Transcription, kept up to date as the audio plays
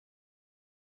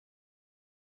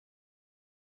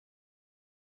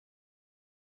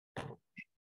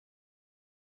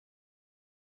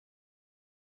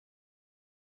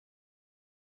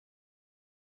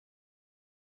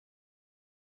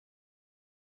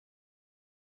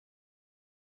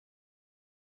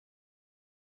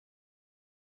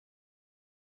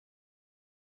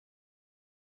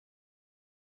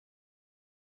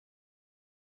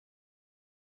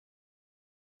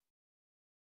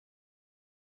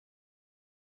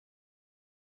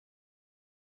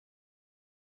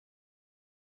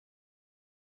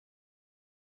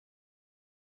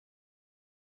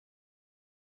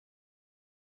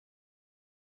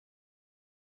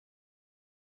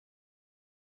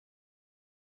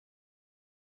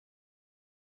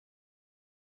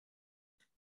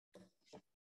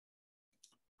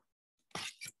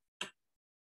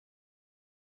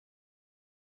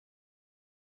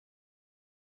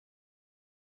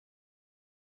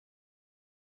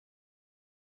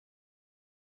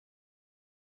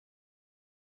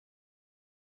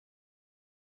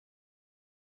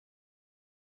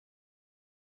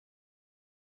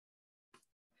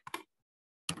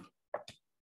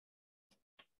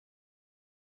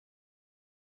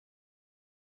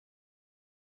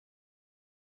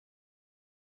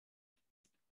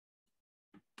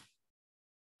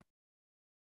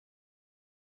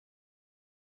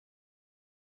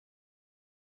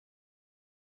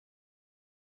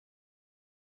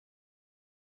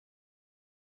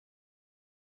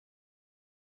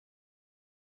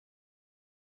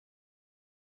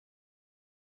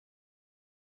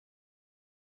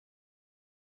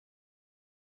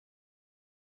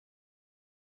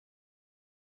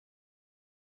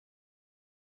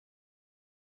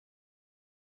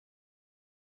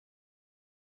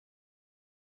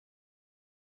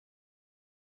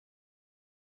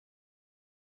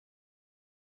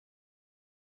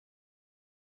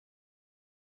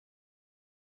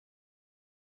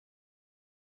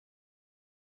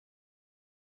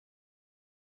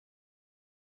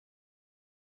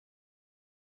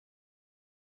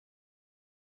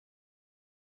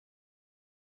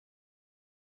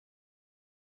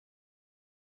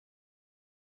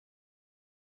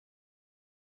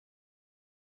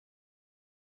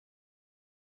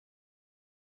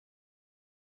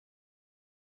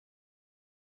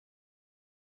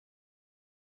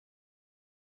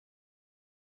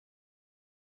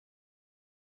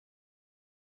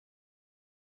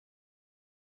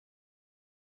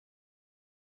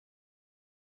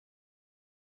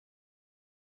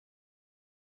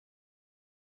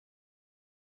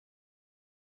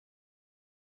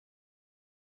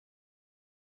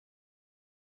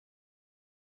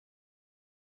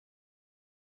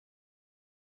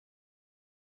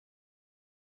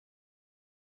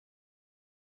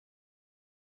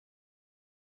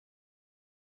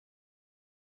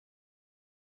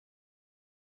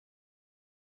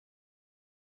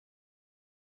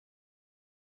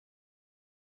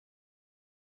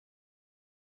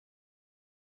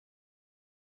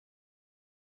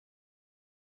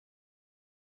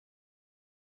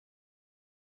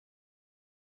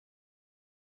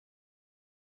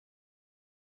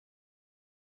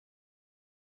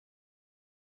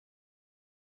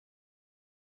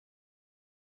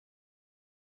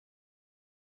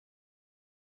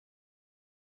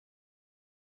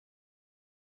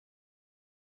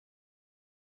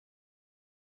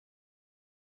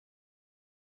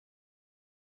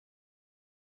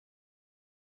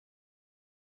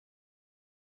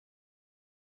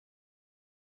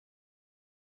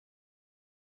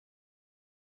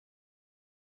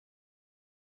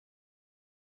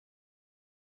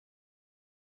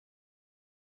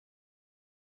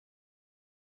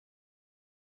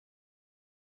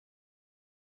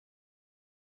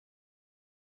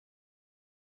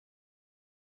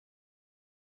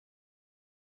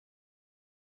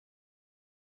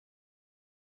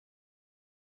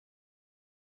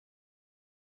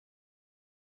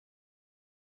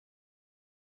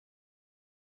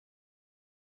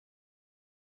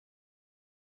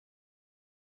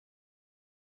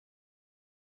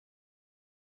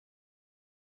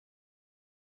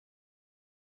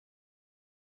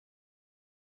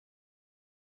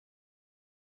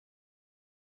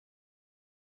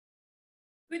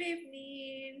Good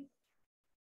evening.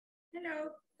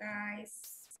 Hello,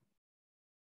 guys.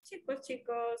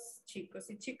 Chicos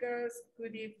y chicas,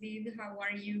 good evening. How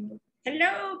are you?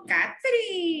 Hello,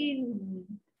 Catherine.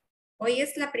 Hoy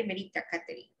es la primerita,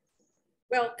 Catherine.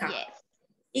 Welcome. Yes.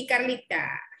 Y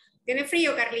Carlita. ¿Tiene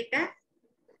frío, Carlita?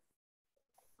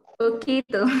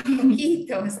 Poquito.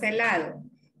 Poquito, está helado.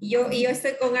 Y yo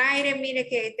estoy con aire, mire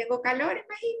que tengo calor,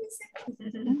 imagínense.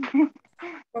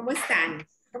 ¿Cómo están?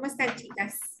 ¿Cómo están,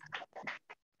 chicas?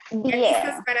 ¿Ya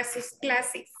listas para sus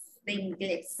clases de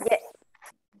inglés?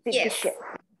 Yes. Yes.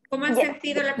 ¿Cómo han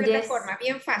sentido la plataforma?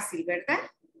 Bien fácil, ¿verdad?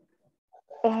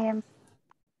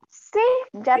 Sí,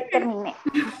 ya terminé.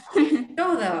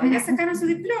 Todo. ¿Ya sacaron su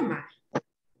diploma?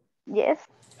 Yes.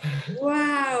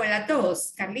 Wow, las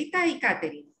dos, Carlita y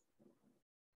Catherine.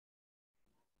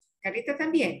 Carlita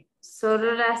también.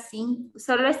 Solo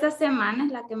esta semana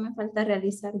es la que me falta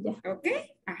realizar ya. Ok.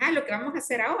 Ajá, lo que vamos a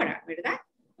hacer ahora, ¿verdad?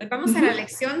 Hoy vamos a la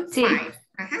lección 5. Sí.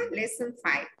 Ajá, lesson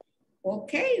 5.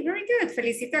 Ok, very good.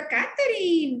 Felicito a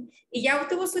Catherine. ¿Y ya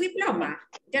obtuvo su diploma?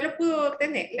 ¿Ya lo pudo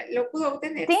obtener? ¿Lo pudo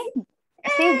obtener? Sí,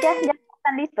 sí, ya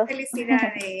están listos.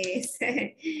 Felicidades.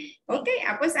 Ok,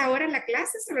 pues ahora la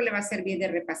clase solo le va a servir de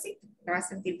repasito. La va a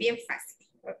sentir bien fácil.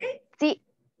 Ok. Sí.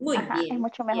 Muy Ajá, bien. es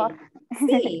mucho mejor.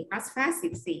 Bien. Sí, más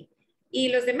fácil, sí. Y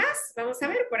los demás, vamos a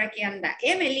ver, por aquí anda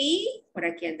Emily, por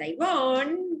aquí anda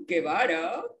Ivonne,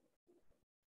 Guevara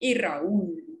y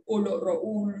Raúl. Hola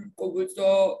Raúl, ¿cómo está?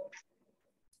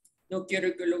 No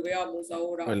quiere que lo veamos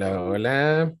ahora. Hola, Raúl.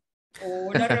 hola.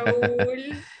 Hola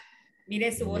Raúl.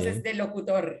 Mire, su voz Bien. es de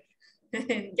locutor.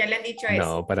 Ya le han dicho eso.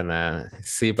 No, para nada.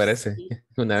 Sí, parece. Sí.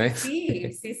 Una vez.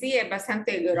 Sí, es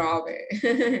bastante grave.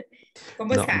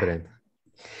 ¿Cómo No, está? hombre.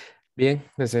 Bien,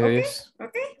 gracias a Dios.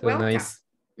 Ok, Todo welcome. nice.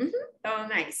 Todo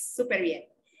nice, súper bien.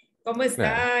 ¿Cómo Claro.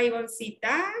 está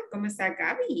Ivoncita? ¿Cómo está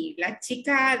Gaby? La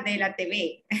chica de la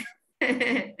TV.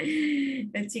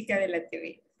 La chica de la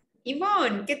TV.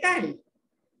 Ivonne, ¿qué tal?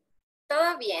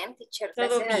 Todo bien, teacher. Todo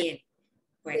Gracias a Dios. bien.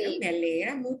 Bueno, Sí. me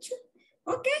alegra mucho.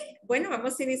 Ok, bueno,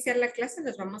 vamos a iniciar la clase.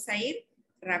 Nos vamos a ir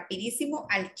rapidísimo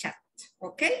al chat.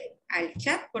 ¿Ok? Al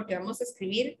chat porque vamos a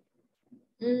escribir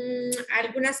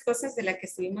algunas cosas de las que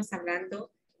estuvimos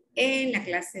hablando en la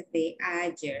clase de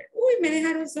ayer. Uy, me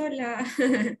dejaron sola.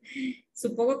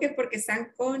 Supongo que porque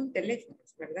están con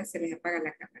teléfonos, ¿verdad? Se les apaga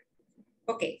la cámara.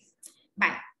 Ok,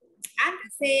 vale.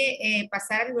 Antes de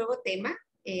pasar al nuevo tema,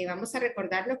 vamos a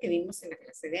recordar lo que vimos en la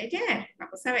clase de ayer.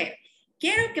 Vamos a ver.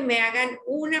 Quiero que me hagan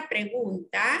una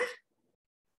pregunta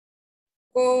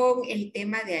con el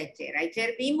tema de ayer.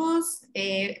 Ayer vimos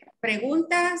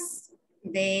preguntas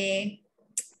de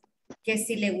que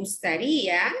si le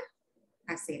gustaría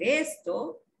hacer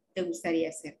esto, te gustaría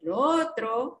hacer lo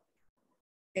otro,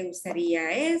 te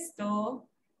gustaría esto,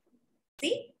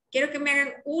 ¿sí? Quiero que me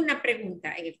hagan una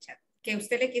pregunta en el chat que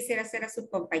usted le quisiera hacer a sus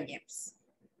compañeros.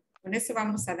 Con eso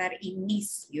vamos a dar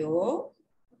inicio.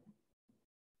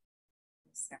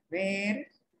 Vamos a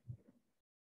ver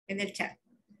en el chat.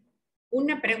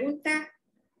 Una pregunta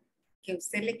que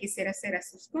usted le quisiera hacer a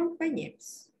sus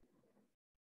compañeros.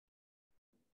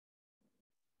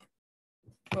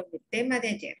 Con el tema de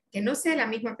ayer, que no sea la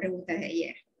misma pregunta de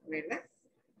ayer, ¿verdad?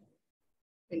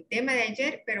 El tema de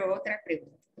ayer, pero otra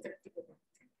pregunta, otro tipo de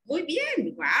pregunta. Muy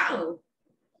bien, wow.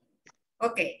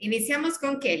 Ok, iniciamos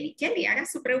con Kelly. Kelly, haga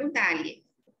su pregunta a alguien.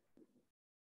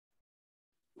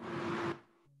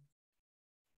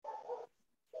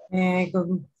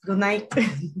 Good night.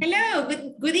 Hello,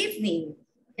 good evening.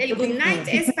 El good night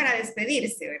es para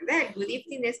despedirse, ¿verdad? El good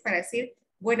evening es para decir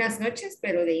buenas noches,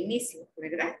 pero de inicio,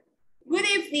 ¿verdad? Good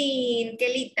evening,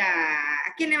 Kelita.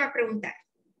 ¿A quién le va a preguntar?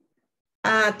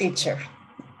 Teacher.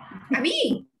 ¿A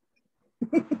mí?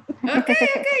 Ok,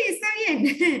 está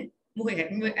bien.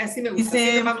 Mujer, así me gusta,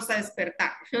 así nos vamos a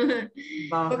despertar.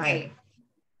 Ok.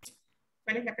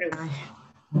 ¿Cuál es la pregunta?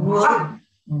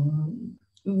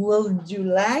 Would you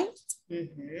like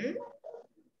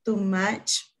to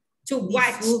match? To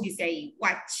watch, dice ahí,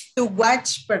 watch. To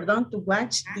watch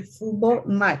the football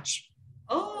match.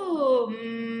 Oh,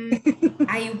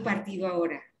 hay un partido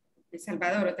ahora. El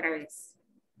Salvador otra vez.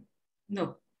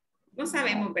 No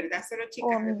sabemos, ¿verdad? Solo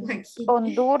chicas vemos aquí.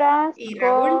 Honduras ¿Y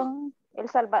Raúl?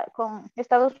 con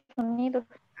Estados Unidos.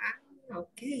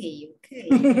 Ok.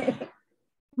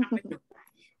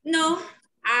 No,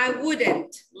 I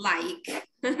wouldn't like.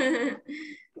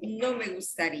 No me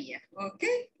gustaría, ¿ok?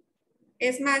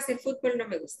 Es más, el fútbol no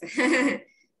me gusta.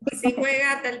 Si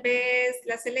juega tal vez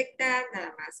la selecta,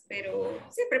 nada más, pero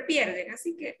siempre pierden,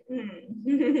 así que...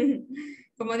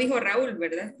 Como dijo Raúl,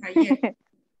 ¿verdad? Ayer.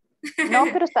 No,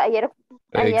 pero ayer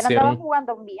Predicción. andaban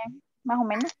jugando bien, más o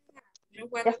menos. ¿No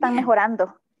jugaron Ya están bien?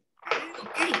 mejorando.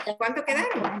 Ok, ¿cuánto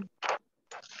quedaron?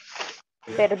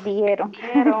 Perdieron.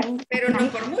 Pero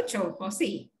no por mucho, ¿o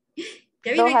sí?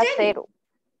 ¿Ya 2 viene a Jenny? 0.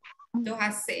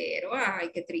 2-0,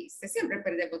 ay, qué triste. Siempre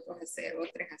perdemos 2-0, o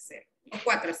 3-0, o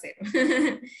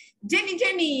 4-0.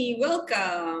 Jenny,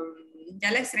 welcome.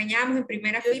 Ya la extrañamos en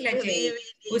primera fila, Jenny.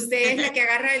 Usted es la que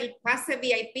agarra el pase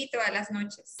VIP todas las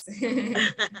noches.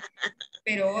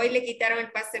 Pero hoy le quitaron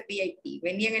el pase VIP.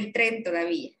 Venía en el tren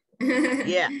todavía.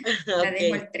 Yeah. La dejó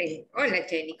Okay. el tren. Hola,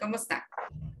 Jenny, ¿cómo está?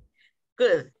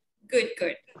 Good.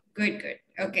 Good.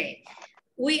 Okay.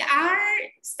 We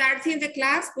are starting the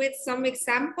class with some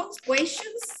examples,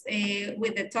 questions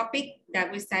with the topic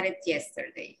that we started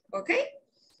yesterday, okay?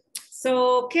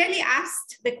 So Kelly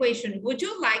asked the question, would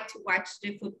you like to watch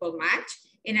the football match?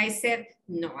 And I said,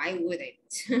 no, I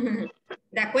wouldn't.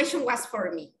 The question was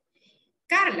for me.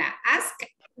 Carla, ask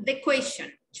the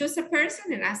question. Choose a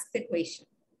person and ask the question.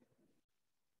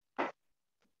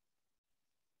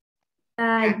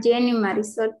 Jenny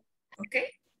Marisol, Okay.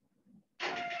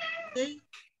 Okay.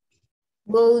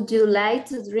 would you like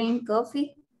to drink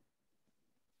coffee?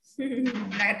 La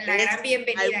Yes, gran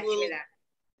bienvenida I que will. le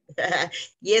da.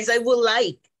 Yes, I would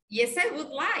like. Yes, I would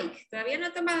like. ¿Todavía no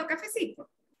ha tomado cafecito?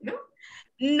 ¿No?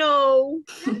 No.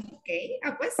 Okay,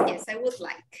 pues yes, I would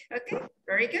like. Okay,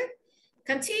 very good.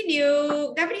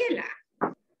 Continue, Gabriela.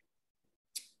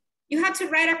 You have to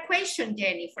write a question,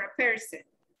 Jenny, for a person.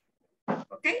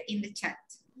 Okay, in the chat.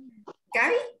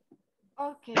 Gaby?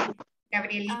 Okay.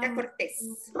 Gabrielita Cortés.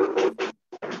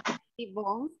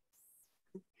 Yvonne.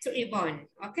 To Yvonne,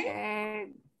 okay?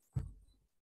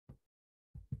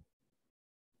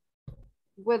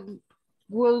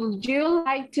 Would you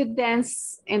like to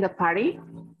dance in the party?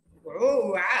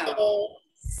 Oh, wow.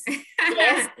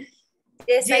 Yes.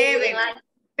 Yes, I would Lleven, like.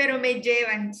 pero me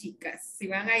llevan, chicas. Si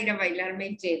van a ir a bailar,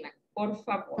 me llevan, por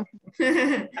favor.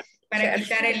 Para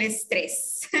quitar el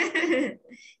estrés.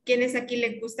 ¿Quiénes aquí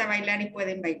les gusta bailar y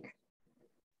pueden bailar?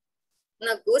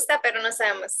 Nos gusta, pero no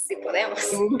sabemos si podemos.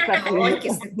 No,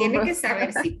 que se tiene que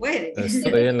saber si puede.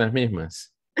 Estoy en las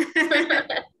mismas.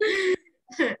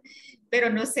 Pero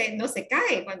no se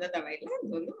cae cuando anda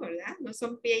bailando, ¿no? ¿Verdad? No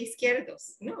son pies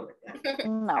izquierdos, ¿no? ¿Verdad?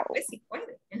 No. Pues sí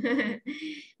puede.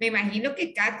 Me imagino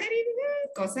que Catherine,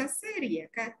 cosa seria,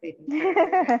 Catherine.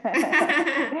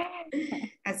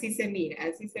 Así se mira,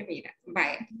 así se mira.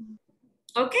 Vaya.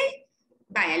 Ok.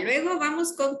 Vaya, luego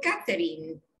vamos con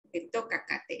Catherine. Te toca,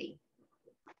 Catherine.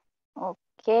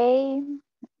 Ok.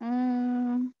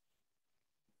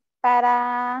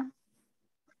 Para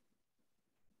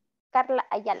Carla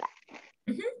Ayala.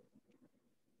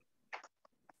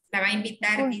 La va a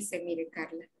invitar, dice, mire,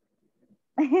 Carla.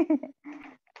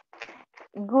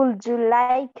 Would you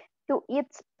like to eat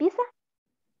pizza?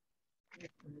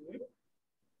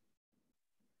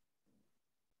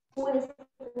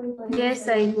 Yes,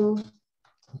 I do.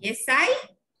 Yes,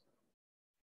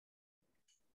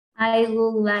 I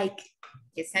would like.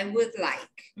 Yes, I would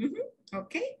like.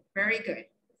 Okay, very good.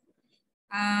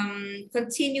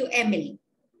 Continue, Emily.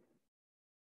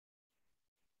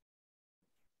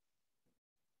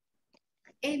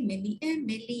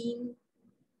 Emily.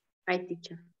 Hi,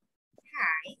 teacher.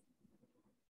 Hi.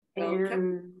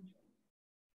 Welcome.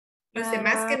 Los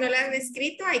demás que no la han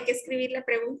escrito, hay que escribir la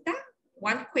pregunta.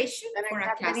 One question for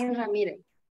a class. Ramírez.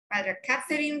 Para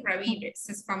Catherine Ramírez,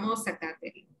 es famosa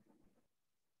Catherine.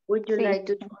 Would you Sí. like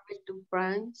to travel to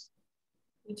France?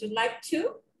 Would you like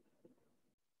to?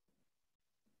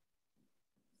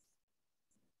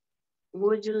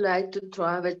 Would you like to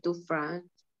travel to France?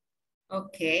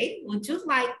 Okay. Would you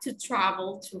like to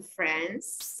travel to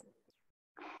France?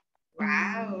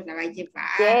 Wow, la va a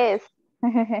llevar. Yes.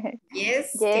 Yes.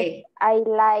 Yes, ¿Qué? I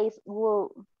like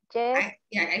would. Yes,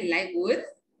 I like would.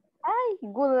 I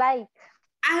would like.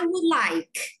 I would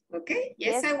like. Okay.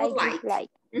 Yes, I would like. like.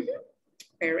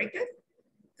 Very good.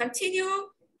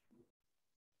 Continue.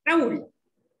 Raúl.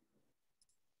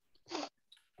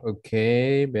 Ok,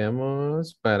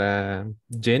 veamos para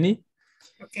Jenny.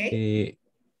 Okay.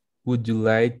 Would you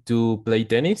like to play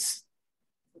tennis?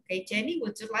 Okay, Jenny,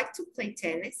 would you like to play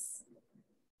tennis?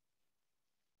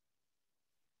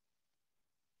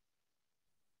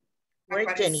 Where,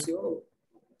 Jenny? Apareció.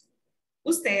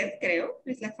 Usted, creo,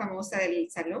 es la famosa del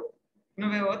salón. No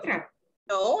veo otra.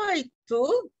 No, I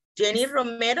do. Jenny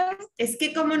Romero. Es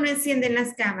que como no encienden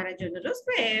las cámaras, yo no los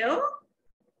veo.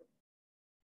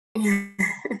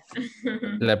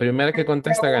 La primera que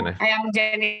contesta gana. I am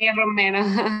Jenny Romero.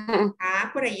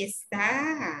 Ah, por ahí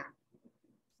está.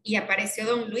 Y apareció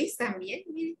Don Luis también.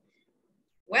 Mire.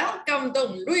 Welcome,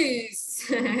 Don Luis.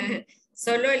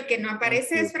 Solo el que no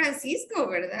aparece es Francisco,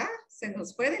 ¿verdad? Se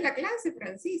nos fue de la clase,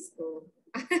 Francisco.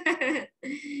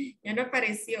 Ya no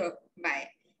apareció. Vaya.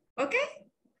 Ok.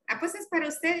 Ah, pues es para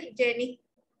usted, Jenny.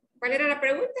 ¿Cuál era la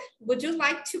pregunta? Would you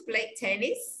like to play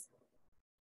tennis?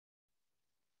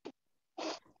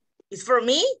 It's for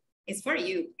me? It's for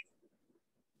you.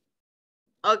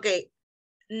 Okay.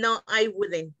 No, I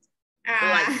wouldn't.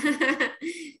 Ah,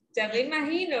 ya me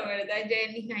imagino, ¿verdad,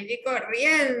 Jenny? Allí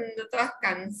corriendo, todos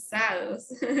cansados.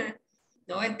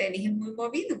 No, el tenis es muy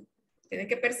movido. Tiene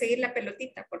que perseguir la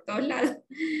pelotita por todos lados.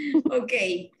 Ok.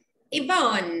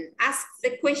 Yvonne, ask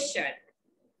the question.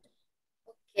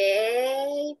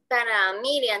 Okay, para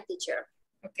Miriam, teacher.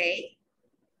 Ok.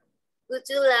 Would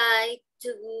you like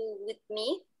to go with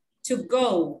me? To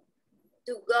go.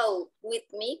 To go with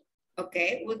me? Ok.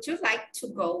 Would you like to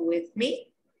go with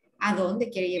me? ¿A dónde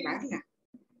quiere llevarla?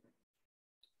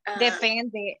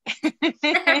 Depende.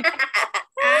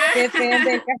 Ah,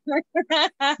 Depende.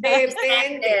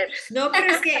 depende. No,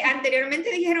 pero es que anteriormente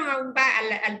dijeron a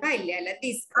al baile, a la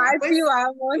disco. Ay, Pues, sí,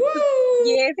 vamos.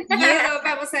 Yes, yes.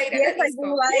 vamos a ir a Yes, la I disco.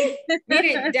 do like.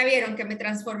 Miren, ya vieron que me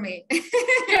transformé.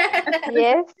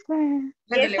 Yes. Cuando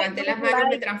Yes, levanté I las do manos me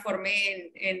like.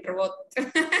 transformé en robot.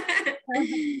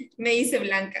 Me hice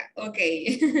blanca. Ok.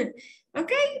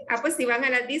 Ok. Ah, pues si van a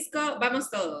la disco, vamos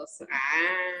todos.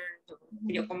 Ah,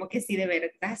 yo como que sí, de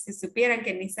verdad, si supieran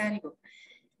que ni salgo.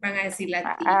 Van a decir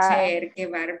la teacher, qué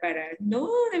bárbara. No,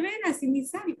 de veras, si ni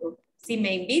salgo. Si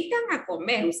me invitan a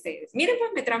comer ustedes. Miren,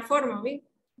 pues me transformo, ¿ven?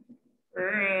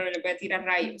 Le voy a tirar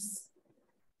rayos.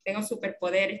 Tengo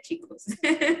superpoderes, chicos.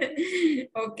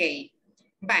 Ok.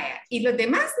 Vaya. ¿Y los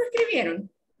demás no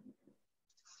escribieron?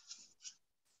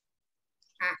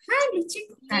 Ajá, los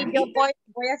chicos. Carlita. Yo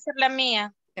voy a hacer la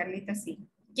mía. Carlita, sí.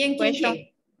 ¿Quién, Pues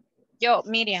quién? yo,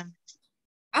 Miriam.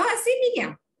 Ah, sí,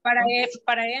 Miriam.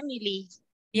 Para Emily.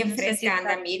 Bien No sé fresca si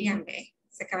anda está- Miriam.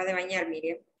 Se acaba de bañar,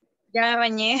 Miriam. Ya me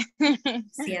bañé.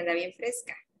 Sí, anda bien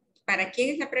fresca. ¿Para quién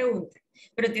es la pregunta?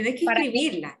 Pero tienes que Para-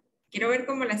 escribirla. Quiero ver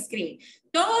cómo la escriben.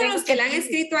 Todos Tengo los que que la han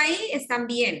escribir. escrito ahí están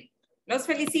bien. Los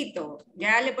felicito.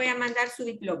 Ya les voy a mandar su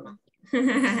diploma.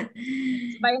 Vaya,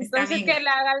 Está entonces bien. que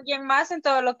la haga alguien más en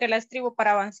todo lo que la escribo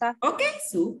para avanzar. Ok,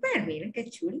 súper. Miren qué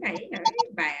chula ella. ¿Eh?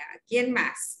 Vaya, ¿quién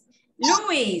más?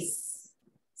 Luis.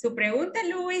 Su pregunta,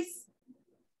 Luis.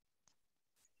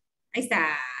 Ahí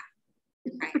está.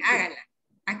 Vaya, hágala.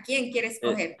 ¿A quién quiere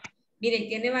escoger? Miren,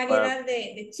 tiene variedad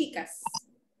de chicas.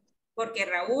 Porque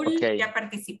Raúl Ok. ya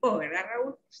participó, ¿verdad,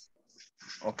 Raúl?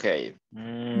 Ok.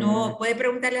 No, puede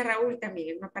preguntarle a Raúl también,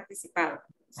 él no ha participado.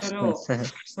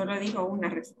 Solo dijo una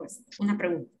respuesta, una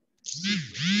pregunta.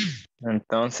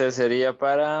 Entonces sería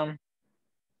para...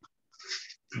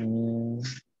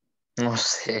 no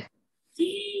sé.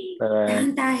 Para,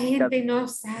 Tanta gente no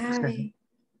sabe.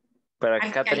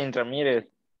 para Catherine Ramírez.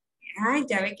 Ay,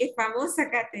 ya ve que es famosa,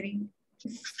 Catherine.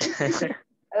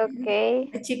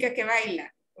 Ok. La chica que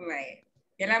baila. Vaya.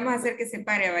 Ya la vamos a hacer que se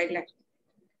pare a bailar.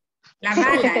 La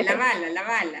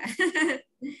bala.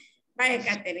 Vaya,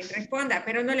 Catherine, responda,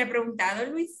 pero no le he preguntado,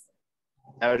 Luis.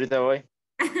 Ahorita voy.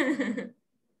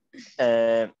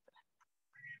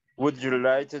 Would you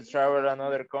like to travel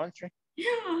another country?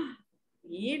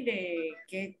 Mire,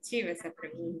 qué chiva esa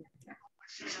pregunta.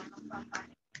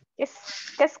 ¿Qué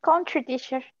es country,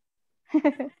 teacher?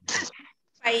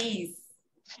 País.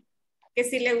 Que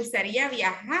si le gustaría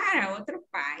viajar a otro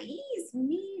país,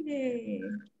 mire.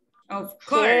 Of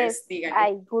course, Yes, dígale.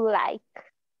 I would like.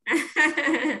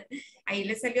 Ahí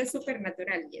le salió súper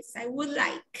natural. Yes, I would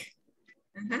like.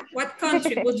 What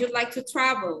country would you like to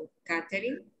travel,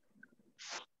 Catherine?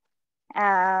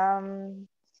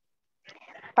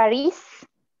 Paris.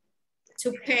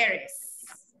 To Paris.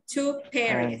 To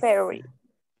Paris. Paris.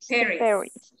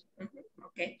 Paris.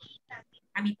 Ok.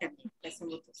 A mí también. Ya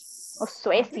somos dos. O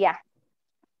Suecia.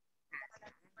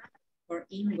 Or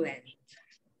England.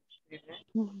 ¿Verdad?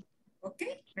 Ok,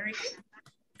 very good.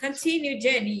 Continue,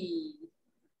 Jenny.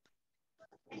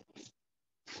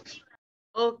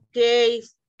 Ok,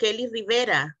 Kelly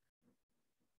Rivera.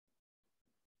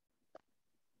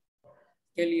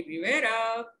 Kelly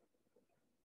Rivera.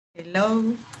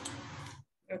 Hello.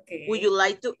 Okay. Would you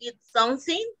like to eat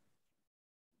something?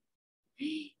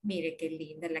 Mire qué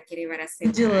linda, la quiere llevar a cenar.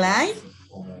 Would you like?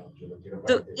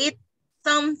 To eat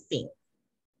something.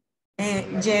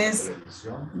 Yes,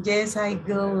 I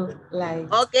go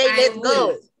like. Okay, let's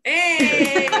go.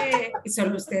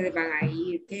 Solo ustedes van a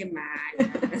ir, qué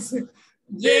malas.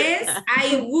 Yes,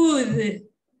 I would.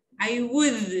 I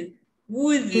would.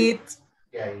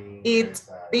 Eat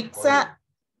pizza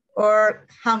or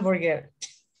hamburger.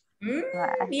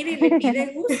 Mire, le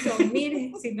pide gusto,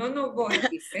 mire, si no, no voy,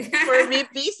 dice. For me,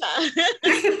 pizza.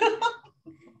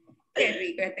 Qué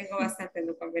rico, ya tengo bastante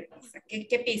no comer pizza.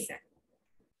 ¿Qué pizza?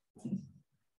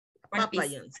 ¿Cuál Papa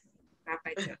pizza? John's.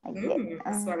 Papa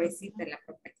John's. Suavecita la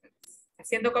Papa John's.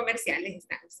 Haciendo comerciales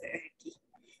están ustedes aquí.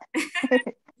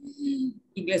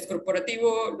 Inglés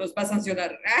Corporativo los va a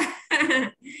sancionar.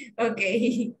 Ok,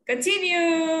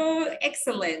 continue.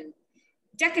 Excellent.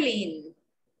 Jacqueline.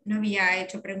 No había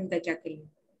hecho pregunta,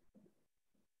 Jacqueline.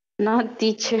 No,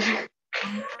 teacher.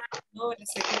 No, la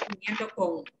estoy confundiendo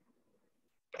con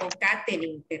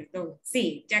Catherine, perdón.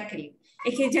 Sí, Jacqueline.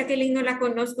 Es que Jacqueline no la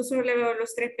conozco, solo le veo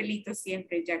los 3 pelitos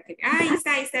siempre, Jacqueline. Ah,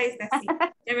 ahí está, sí.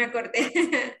 Ya me acordé.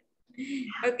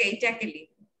 Ok, Jacqueline,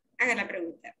 haga la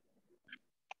pregunta.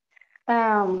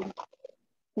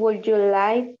 Would you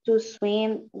like to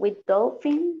swim with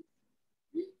dolphins?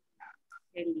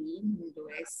 Qué lindo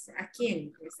es. ¿A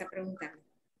quién me está preguntando?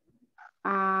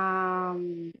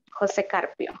 José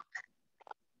Carpio.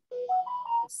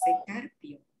 José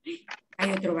Carpio.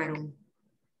 Hay otro varón.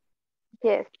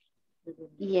 Yes.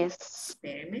 Yes.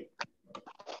 Espéreme.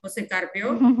 José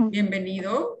Carpio,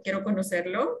 bienvenido. Quiero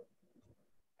conocerlo.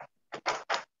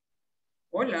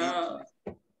 Hola.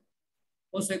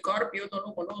 José Carpio, no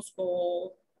lo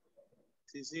conozco.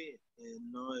 Sí,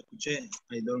 no escuché.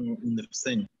 I don't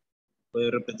understand. ¿Puede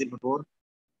repetir, por favor?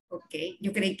 Ok,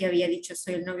 yo creí que había dicho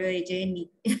soy el novio de Jenny.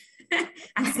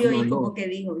 Así oí como que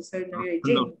dijo, soy el novio de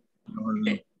Jenny. No.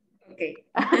 Ok.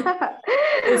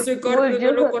 José Carpio,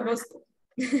 no lo conozco.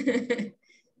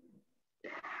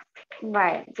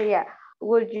 Right, so yeah.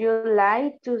 Would you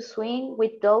like to swim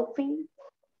with dolphins?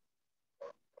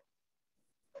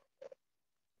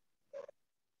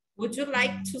 Would you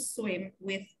like to swim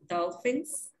with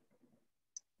dolphins?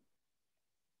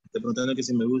 Estoy preguntando que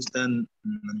si me gustan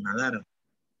nadar.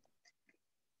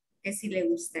 Que si le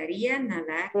gustaría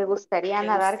nadar. Me gustaría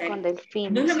nadar con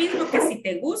delfines. No es lo mismo que si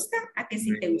te gusta a que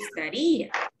si te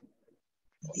gustaría.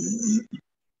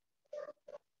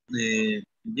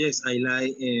 Yes, I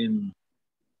like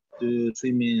to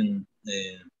swim in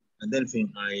a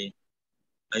dolphin. I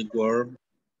work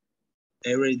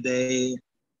every day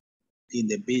in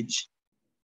the beach.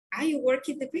 You work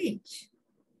in the beach.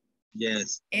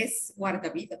 Yes. Es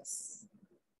guardavidas.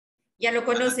 Ya lo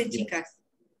conocen, Yes. chicas.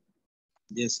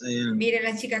 Yes, I am. Miren,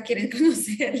 las chicas quieren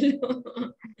conocerlo.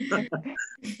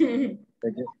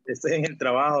 Estoy en el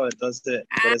trabajo, entonces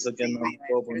por eso que no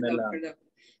puedo poner perdón.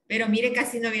 Pero mire,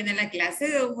 casi no viene a la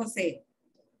clase, don José.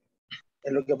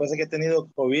 Lo que pasa es que he tenido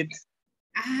COVID.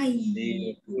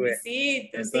 Ay,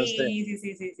 pobrecito, entonces,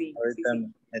 sí. Ahorita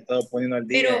me he estado poniendo al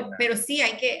día. Pero sí,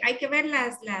 hay que ver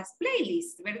las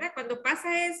playlists, ¿verdad? Cuando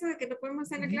pasa eso de que no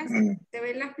podemos hacer la clase, se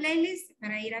ven las playlists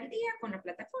para ir al día con la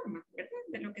plataforma, ¿verdad?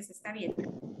 De lo que se está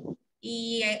viendo.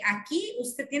 Y aquí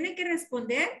usted tiene que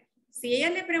responder, si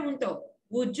ella le preguntó,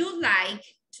 would you like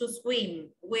to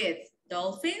swim with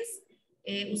dolphins?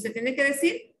 Usted tiene que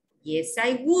decir, yes,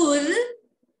 I would,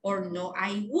 or no,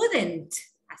 I wouldn't.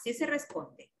 Así se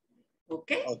responde.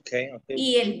 ¿Ok?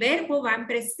 Y el verbo va en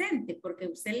presente porque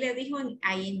usted le dijo en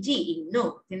ing y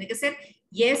no. Tiene que ser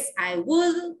yes, I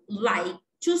would like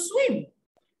to swim.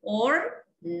 Or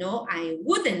no, I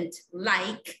wouldn't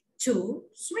like to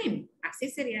swim. Así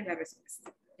sería la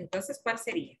respuesta. Entonces, ¿cuál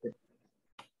sería?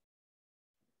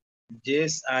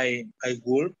 Yes, I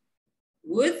would.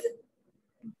 Would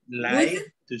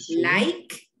like to swim.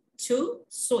 Like to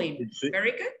swim.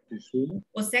 Very good.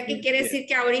 O sea que quiere decir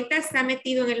que ahorita está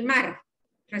metido en el mar,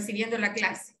 recibiendo la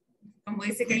clase. Como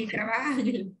dice que ahí trabaja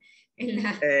en el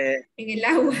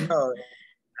agua. No,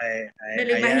 me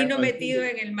lo imagino metido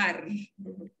en el mar.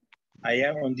 I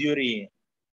am on duty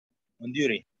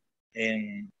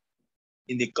in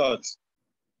the coast.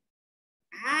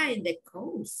 In the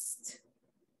coast.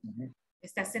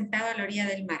 Está sentado a la orilla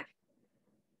del mar.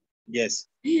 Yes.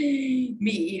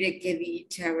 Mire qué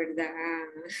dicha, ¿verdad?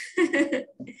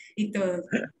 Y todo.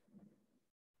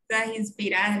 Están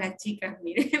inspiradas las chicas,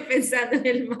 mire, pensando en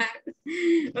el mar.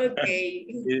 Ok.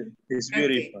 It's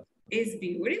beautiful. It's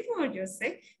beautiful, yo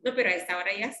sé. No, pero a esta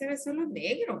hora ya se ve solo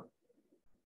negro.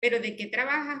 ¿Pero de qué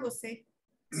trabaja, José?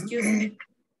 Excuse me.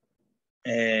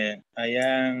 I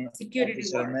am Security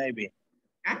officer guard. Navy.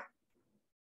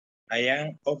 I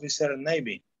am officer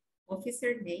Navy.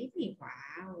 Officer Navy,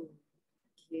 wow.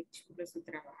 Qué chulo su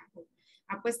trabajo.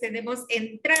 Pues tenemos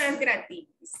entradas gratis.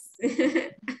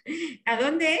 ¿A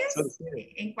dónde es? Sur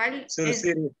City. ¿En cuál? Sur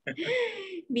City.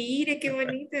 Mire qué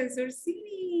bonito en Sur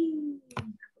City.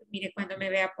 Mire, cuando me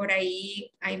vea por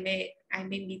ahí, ahí me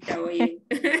invita hoy.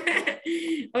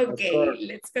 Ok,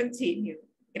 let's continue.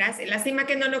 Gracias. Lástima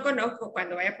que no lo conozco.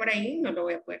 Cuando vaya por ahí, no lo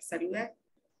voy a poder saludar.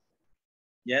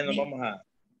 Ya nos vamos a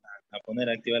poner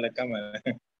a activar la cámara.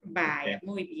 Vaya,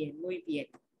 muy bien, muy bien.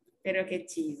 Pero qué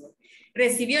chido.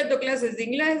 Recibiendo clases de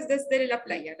inglés desde la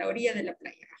playa, la orilla de la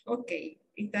playa. Ok,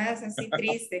 Y todas así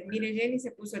tristes. Mire, Jenny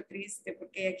se puso triste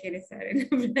porque ella quiere estar en la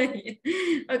playa.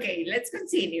 Ok, let's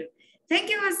continue. Thank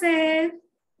you, José.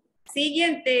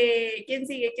 Siguiente. ¿Quién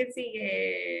sigue? ¿Quién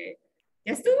sigue?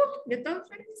 ¿Ya estuvo? Ya todos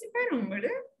participaron,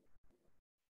 ¿verdad?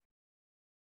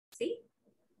 ¿Sí?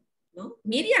 ¿No?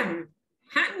 Miriam.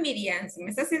 Miriam, se me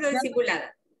está haciendo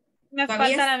discipulada. Me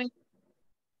falta la misma.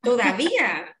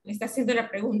 Todavía me está haciendo la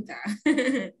pregunta.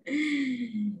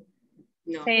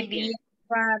 No, Sería Miriam.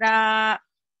 para,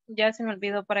 ya se me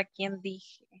olvidó para quién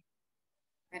dije.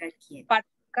 ¿Para quién? Para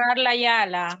Carla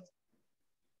Ayala.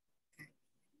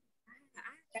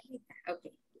 Carlita, ok.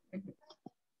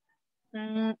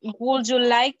 Would you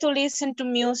like to listen to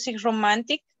music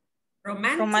romantic?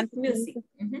 Romantic music.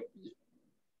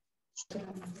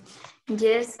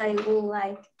 Yes, I would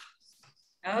like.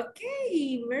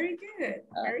 Okay, very good,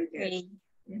 very good.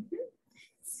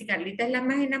 Sí, Carlita es la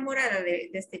más enamorada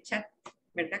de este chat,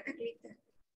 ¿verdad, Carlita?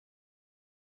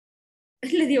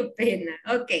 Le dio pena,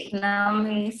 ok. No,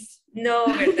 miss. No,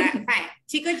 ¿verdad? Vale,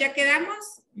 chicos, ya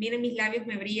quedamos. Miren, mis labios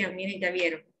me brillan, miren, ya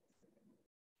vieron.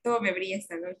 Todo me brilla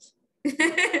esta noche.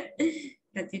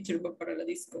 La teacher va para la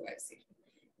disco, va a decir.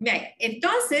 Bien,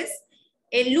 entonces,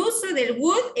 el uso del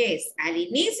would es al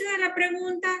inicio de la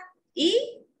pregunta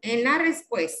y en la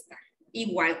respuesta,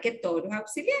 igual que todos los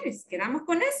auxiliares. ¿Quedamos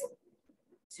con eso?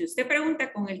 Si usted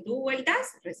pregunta con el do o el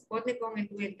das, responde con el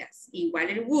do y el das.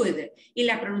 Igual el would. Y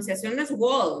la pronunciación no es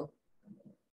would.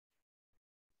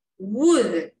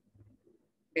 Would.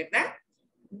 ¿Verdad?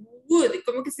 Would.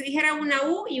 Como que se dijera una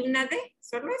U y una D.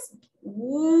 Solo eso.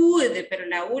 Would. Pero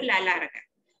la U la alarga.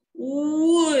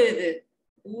 Would.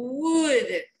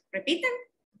 Would. Repitan.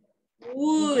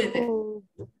 Would.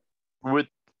 Would.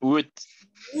 Would.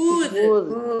 Would. Que se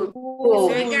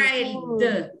oiga el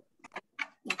D.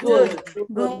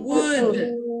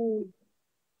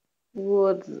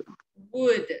 Would.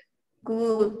 Would.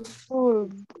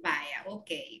 Vaya, ok.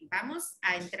 Vamos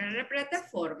a entrar a la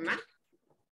plataforma.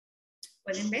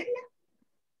 ¿Pueden verla?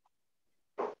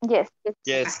 Yes.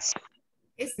 Yes.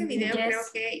 Este video creo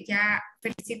que ya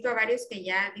felicito a varios que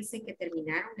ya dicen que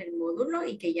terminaron el módulo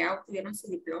y que ya obtuvieron su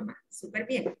diploma. Súper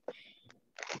bien.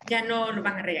 Ya no lo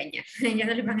van a regañar. Ya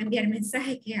no les van a enviar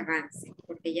mensaje que avancen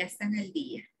porque ya están al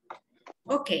día.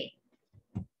 Ok.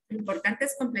 Lo importante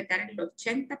es completar el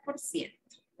 80%,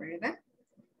 ¿verdad?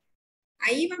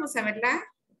 Ahí vamos a ver la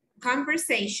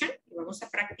conversation y vamos a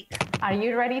practicar. Are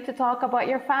you ready to talk about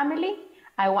your family?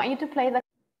 I want you to play the...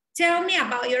 Tell me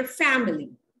about your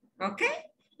family. ¿Ok?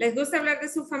 ¿Les gusta hablar de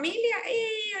su familia?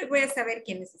 Y voy a saber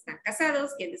quiénes están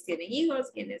casados, quiénes tienen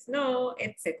hijos, quiénes no,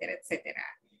 etcétera, etcétera.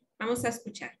 Vamos a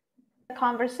escuchar.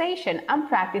 conversation and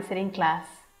practice it in class.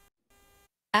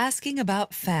 Asking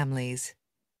about families.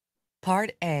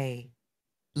 Part A.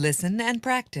 Listen and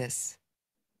practice.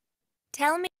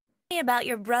 Tell me about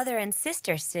your brother and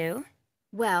sister, Sue.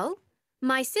 Well,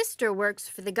 my sister works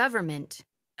for the government.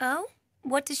 Oh?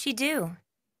 What does she do?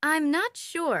 I'm not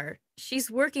sure.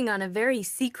 She's working on a very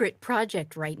secret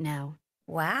project right now.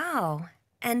 Wow.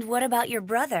 And what about your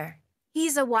brother?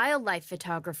 He's a wildlife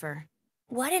photographer.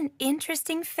 What an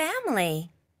interesting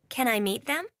family. Can I meet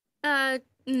them?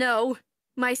 No.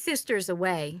 My sister's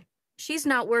away. She's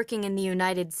not working in the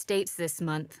United States this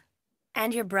month.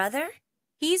 And your brother?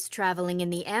 He's traveling in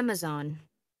the Amazon.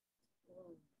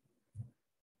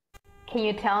 Can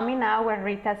you tell me now when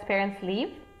Rita's parents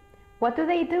leave? What do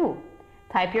they do?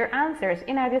 Type your answers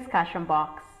in our discussion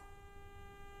box.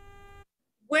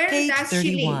 Where Page does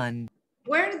she 31. live?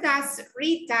 Where does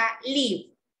Rita live?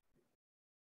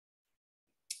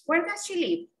 Where does she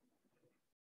live?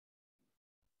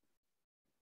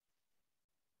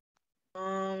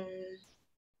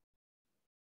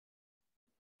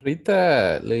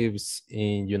 Rita lives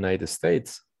in United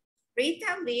States.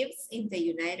 Rita lives in the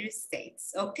United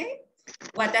States. Okay.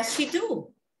 What does she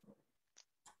do?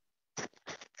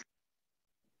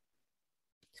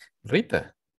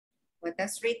 Rita. What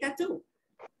does Rita do?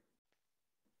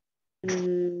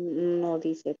 No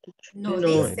dice. No, I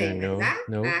dice, don't know. ¿verdad?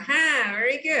 No. Ajá,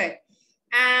 very good.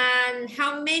 And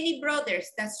how many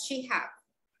brothers does she have?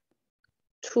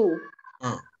 2.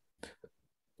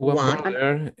 One One.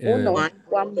 brother Uno. One.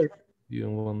 One.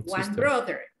 and one One sister.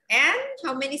 brother. And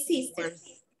how many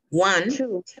sisters? One.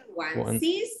 2. One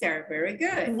sister. Very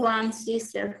good. One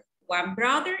sister. One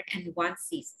brother and one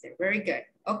sister. Very good.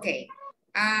 Okay.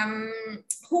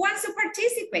 Who wants to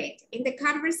participate in the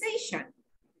conversation?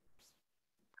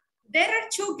 There are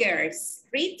 2 girls,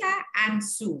 Rita and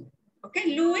Sue.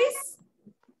 Okay, Luis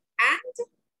and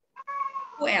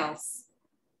who else?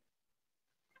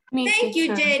 Me, Thank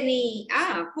you, teacher. Jenny.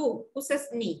 Who? Who says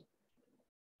me?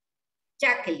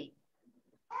 Jacqueline.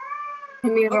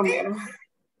 Mi Okay. Romero.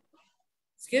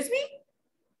 Excuse me?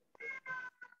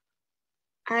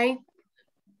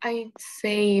 I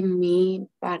say me,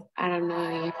 but I don't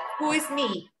know if Who is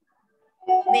me?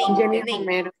 Name, Jenny the name.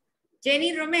 Romero.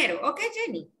 Jenny Romero. Okay,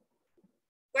 Jenny.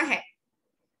 Go ahead.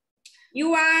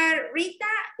 You are Rita,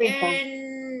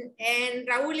 and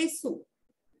Raúl is Sue.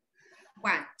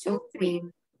 1, 2, 3.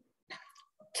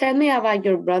 Tell me about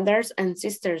your brothers and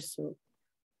sisters, Sue.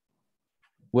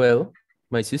 Well,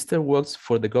 my sister works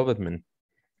for the government.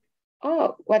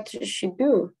 Oh, what does she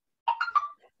do?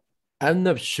 I'm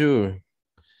not sure.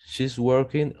 She's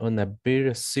working on a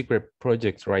very secret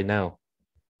project right now.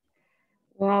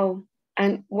 Wow.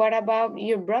 And what about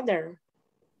your brother?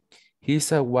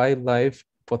 He's a wildlife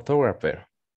photographer.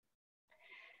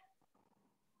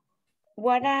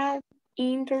 What an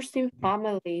interesting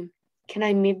family. Can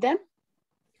I meet them?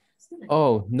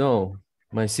 Oh, no.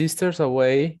 My sister's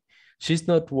away. She's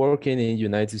not working in the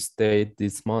United States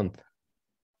this month.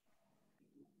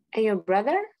 And your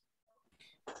brother?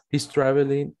 He's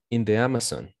traveling in the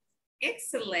Amazon.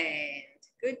 Excellent.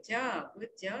 Good job.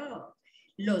 Good job.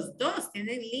 Los dos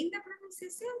tienen linda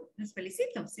pronunciación. Los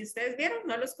felicito. Si ustedes vieron,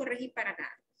 no los corregí para nada.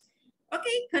 Ok,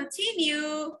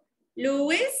 continue.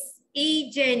 Luis y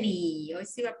Jenny. Hoy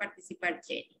sí va a participar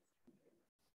Jenny.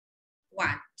 1,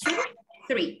 2,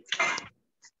 3.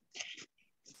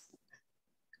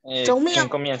 ¿Quién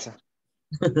comienza?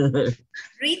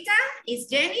 Rita is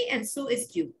Jenny and Sue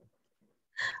is you.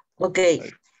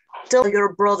 Okay. Tell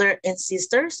your brother and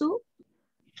sister, Sue.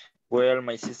 Well,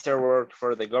 my sister worked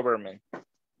for the government.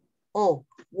 Oh,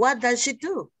 what does she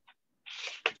do?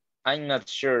 I'm not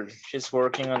sure. She's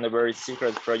working on a very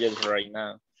secret project right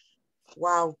now.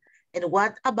 Wow. And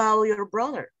what about your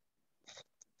brother?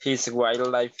 He's a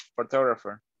wildlife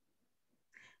photographer.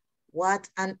 What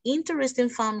an interesting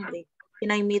family.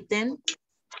 Can I meet them?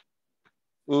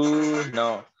 Ooh,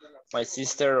 no. My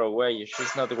sister away.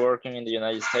 She's not working in the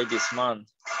United States this month.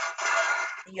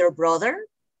 Your brother?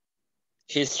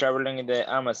 He's traveling in the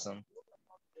Amazon.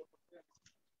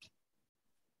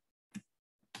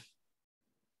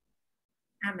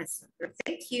 Amazon.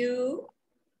 Thank you.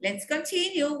 Let's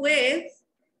continue with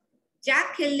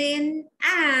Jacqueline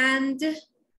and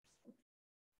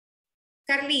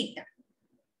Carlita.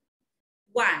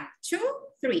 1, 2,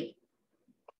 3.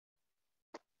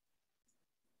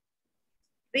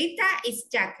 Rita is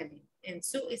Jacqueline and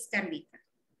Sue is Carlita.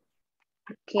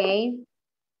 Okay.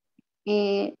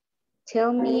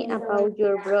 Tell me about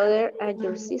your brother and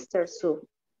your sister, Sue.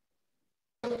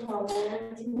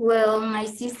 Well, my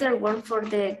sister works for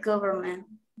the government.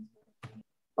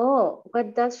 Oh,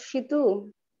 what does she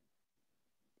do?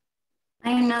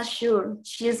 I'm not sure.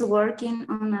 She's working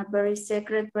on a very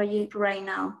secret project right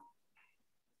now.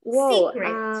 Whoa,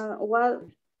 Secret. what?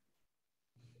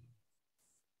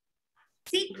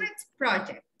 Secret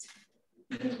project.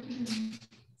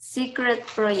 Secret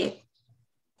project.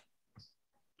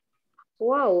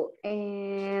 Wow,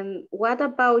 and what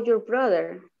about your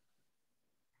brother?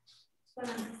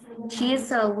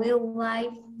 She's a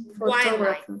wildlife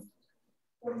photographer.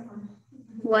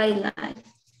 Wildlife.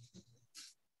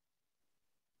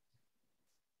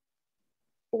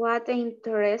 What an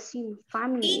interesting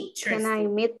family. Can I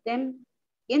meet them?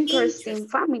 Interesting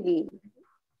family.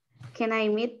 Can I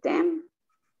meet them?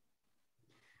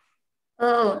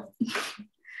 Oh,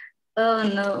 oh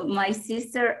no, my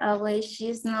sister away.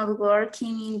 She's not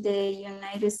working in the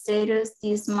United States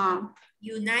this month.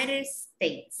 United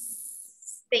States.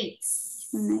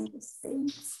 United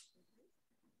States.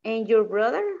 And your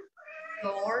brother?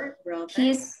 Your brother.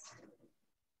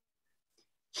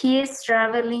 He is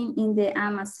traveling in the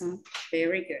Amazon.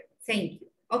 Very good. Thank you.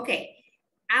 Okay.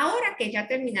 Ahora que ya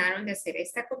terminaron de hacer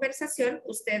esta conversación,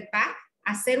 usted va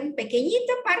a hacer un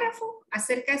pequeñito párrafo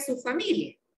acerca de su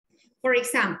familia. For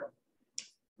example,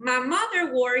 my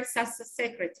mother works as a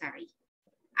secretary.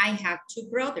 I have 2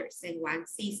 brothers and 1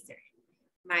 sister.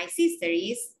 My sister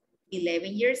is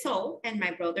 11 years old and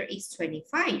my brother is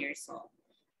 25 years old.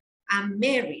 I'm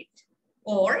married.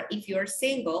 Or if you're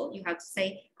single, you have to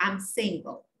say, I'm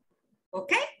single.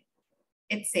 Okay?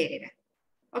 Etc.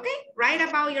 Okay? Write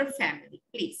about your family,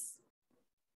 please.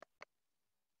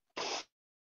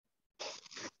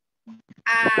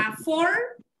 A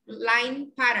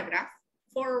 4-line paragraph,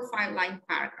 4 or 5-line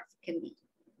paragraph can be.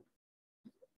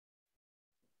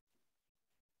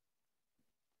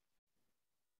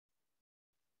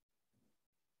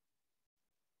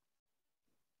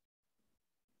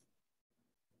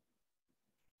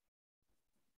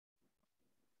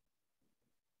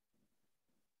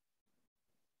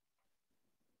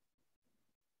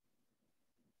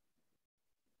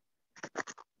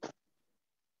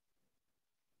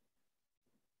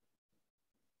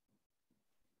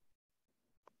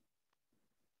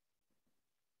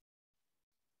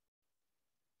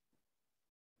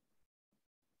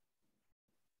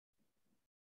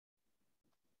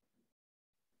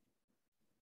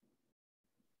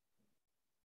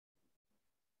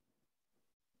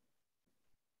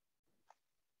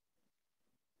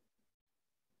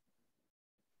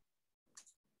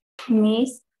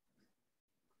 Miss,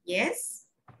 Yes.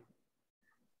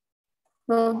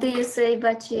 how do you say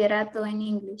bachillerato in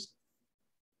English?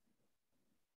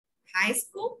 High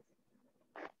school.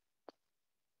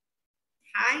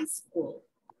 High school.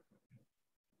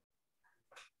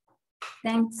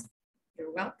 Thanks.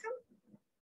 You're welcome.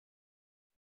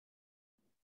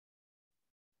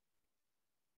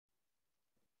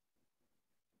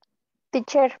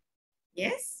 Teacher.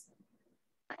 Yes.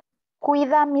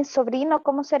 Cuida a mi sobrino,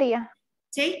 ¿cómo sería?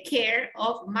 Take care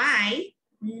of my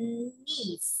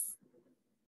niece.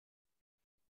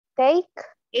 Take.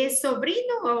 ¿Es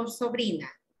sobrino o sobrina?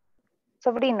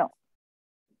 Sobrino.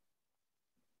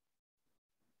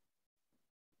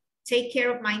 Take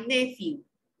care of my nephew.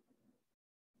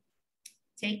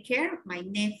 Take care of my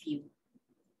nephew.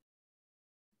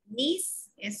 Niece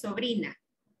es sobrina.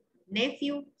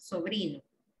 Nephew, sobrino.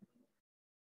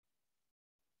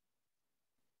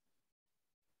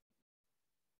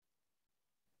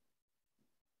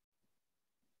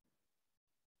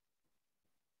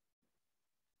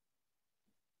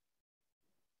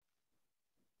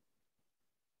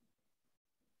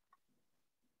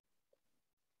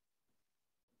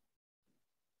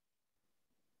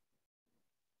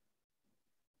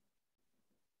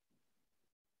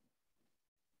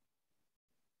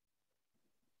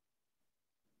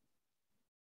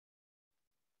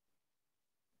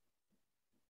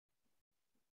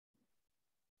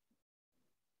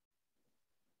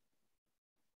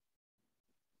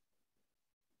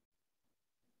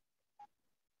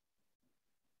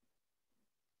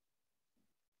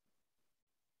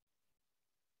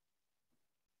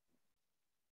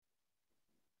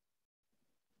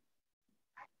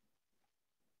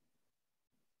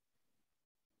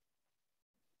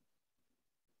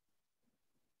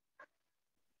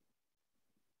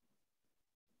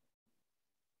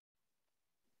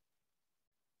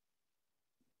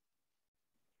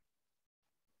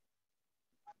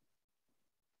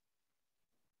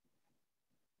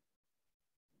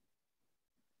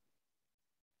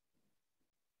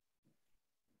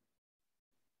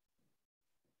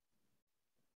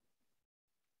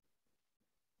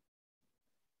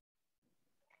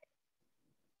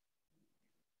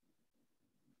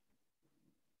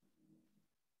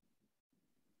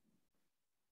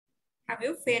 Have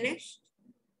you finished?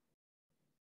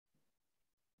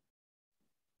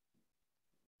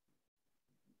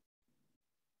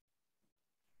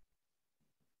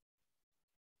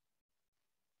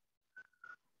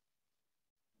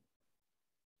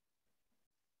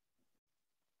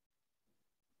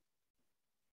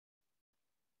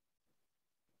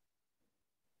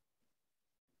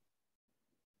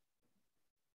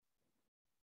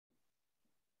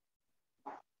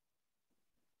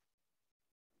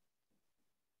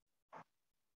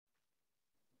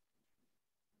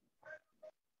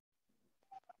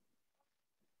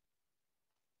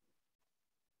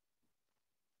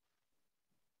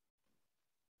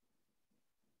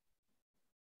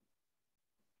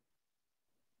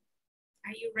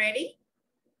 Are you ready?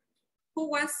 Who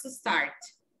wants to start?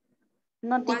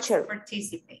 No, Who wants teacher. to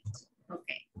participate?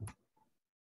 Okay.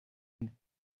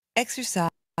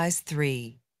 Exercise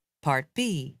 3, Part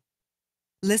B.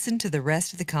 Listen to the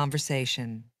rest of the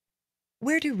conversation.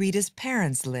 Where do Rita's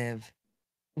parents live?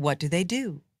 What do they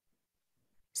do?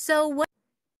 So what?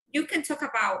 You can talk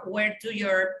about where do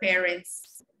your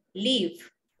parents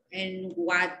live and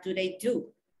what do they do,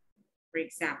 for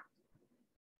example.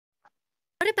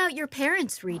 What about your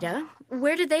parents, Rita?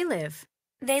 Where do they live?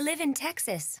 They live in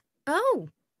Texas. Oh,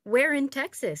 where in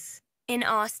Texas? In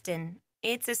Austin.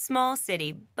 It's a small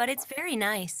city, but it's very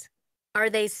nice. Are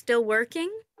they still working?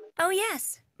 Oh,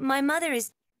 yes. My mother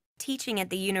is teaching at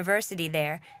the university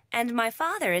there, and my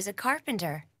father is a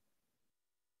carpenter.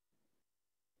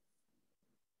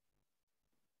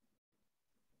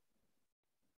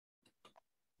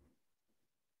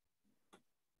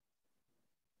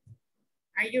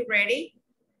 Are you ready?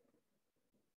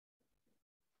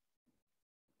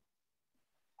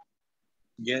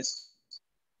 Yes.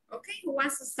 Okay, who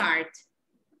wants to start?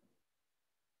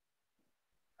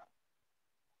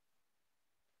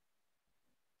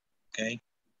 Okay.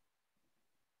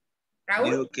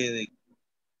 Raúl? Dijo que de...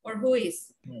 Or who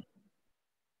is? No.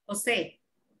 José.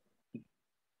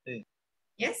 Sí.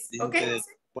 Yes, Dijo okay. que de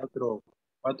José.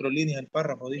 cuatro líneas el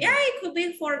párrafo. Dijo. Yeah, it could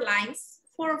be 4 lines,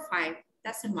 4 or 5,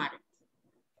 doesn't matter.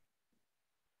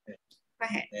 Okay. Go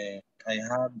ahead.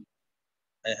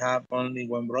 I have only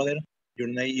one brother. Your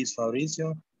name is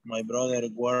Fabricio. My brother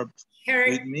works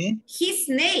with me. His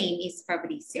name is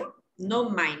Fabricio,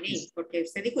 not my name, porque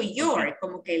usted dijo your,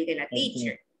 como que el de la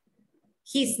teacher.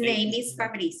 His name is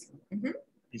Fabricio.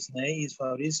 His name is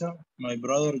Fabricio. My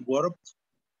brother worked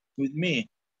with me.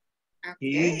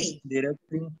 Okay.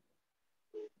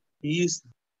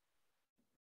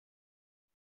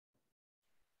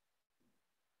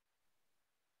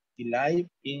 He lives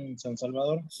in San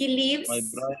Salvador. He lives. My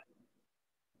brother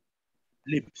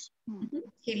lives.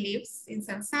 He lives in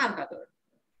San Salvador.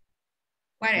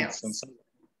 What else?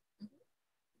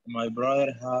 My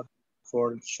brother has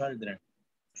 4 children.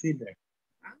 Okay.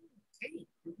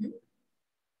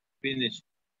 Finish.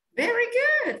 Very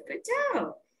good. Good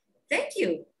job. Thank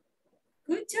you.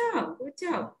 Good job. Good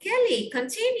job. Kelly,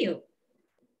 continue.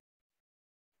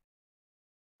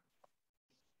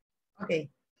 Okay.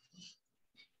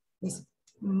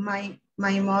 My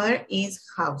mother is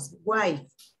housewife.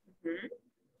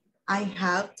 I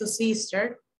have 2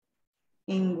 sisters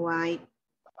and 1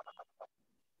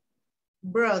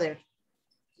 brother.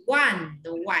 One,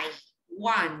 the wife.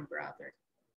 One brother.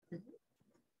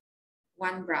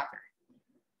 One brother.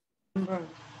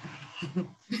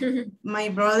 My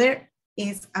brother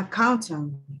is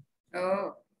accountant.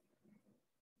 Oh.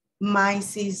 My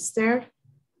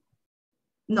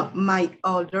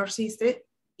older sister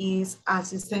is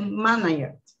assistant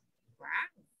manager. Wow.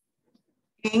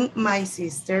 And my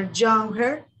sister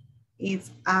younger is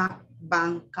a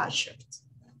bank cashier.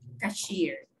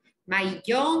 Cashier. My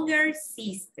younger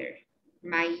sister.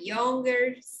 My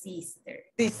younger sister.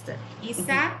 Is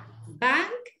a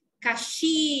bank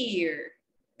cashier.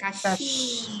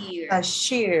 Cashier.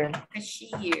 Cashier.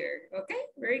 Cashier. Okay,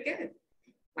 very good.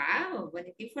 Wow,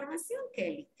 bonita información,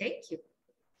 Kelly. Thank you.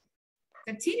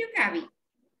 Continue, Gaby.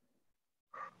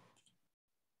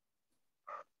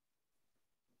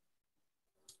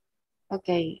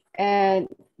 Okay,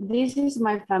 this is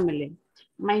my family.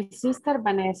 My sister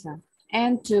Vanessa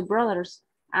and 2 brothers,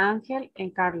 Angel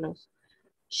and Carlos.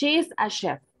 She is a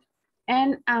chef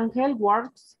and Angel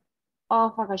works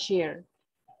of a cashier.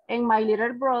 And my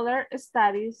little brother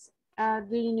studies at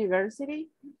the university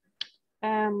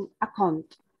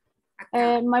account.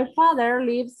 My father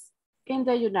lives in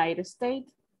the United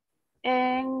States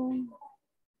and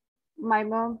my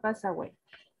mom passed away.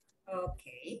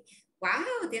 Okay.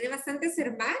 Wow, tiene bastantes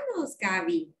hermanos,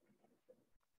 Gaby.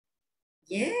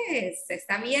 Yes,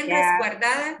 está bien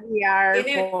resguardada.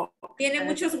 Tiene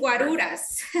muchos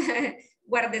guaruras,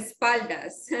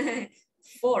 guardaespaldas.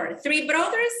 4, 3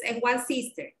 brothers and 1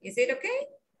 sister. Is it okay?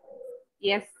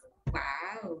 Yes.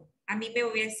 Wow. A mí me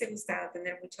hubiese gustado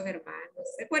tener muchos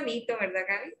hermanos. Es bonito, ¿verdad,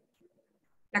 Gaby?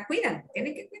 La cuidan,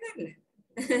 tienen que cuidarla.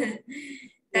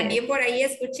 También por ahí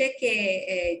escuché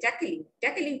que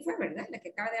Jacqueline fue, ¿verdad? La que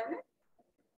acaba de hablar.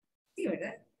 Sí,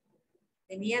 ¿verdad?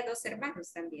 Tenía 2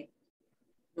 hermanos también.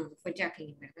 No, fue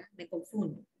Jacqueline, ¿verdad? Me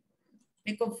confundo.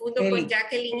 Me confundo con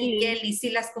Jacqueline y Kelly.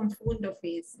 Sí las confundo,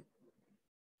 fíjense.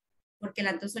 Porque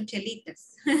las 2 son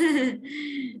chelitas.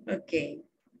 Ok.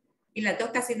 Y las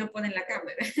 2 casi no ponen la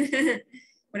cámara.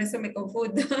 Por eso me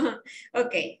confundo.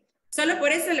 Ok. Solo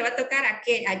por eso le va a tocar a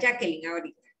Jacqueline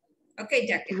ahorita. Ok,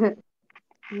 Jacqueline.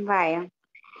 Vaya.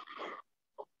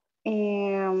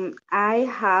 I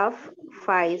have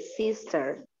 5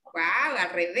 sisters. Wow,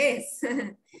 al revés.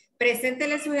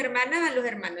 Preséntele a sus hermanas a los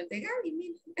hermanos de Gaby.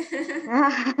 Mira.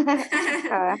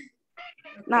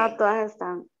 No, todas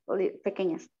están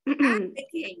pequeñas.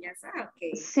 Pequeñas,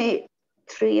 ok. Sí,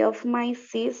 3 of my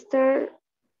sisters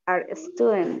are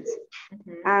students.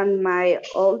 And my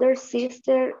older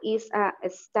sister is a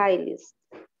stylist.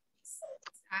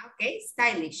 Okay,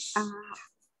 stylish.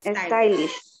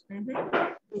 Stylish.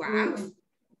 Wow.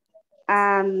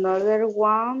 Another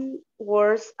one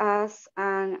works as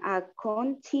an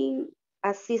accounting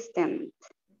assistant.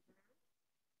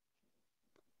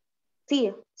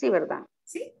 Sí, ¿verdad?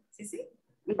 Sí.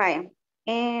 Vaya.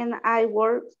 And I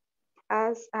work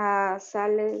as a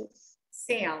sales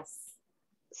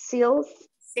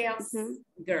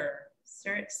girl,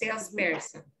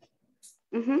 salesperson.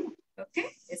 Okay,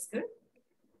 it's good.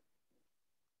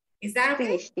 Is that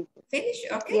okay? Finish?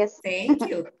 Okay, yes. Thank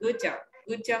you. Good job.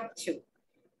 Good job too.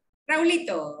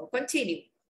 Raulito, continue.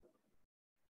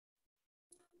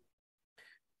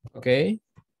 Okay.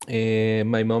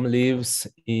 My mom lives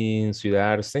in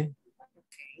Ciudadanos.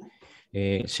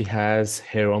 She has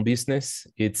her own business.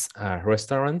 It's a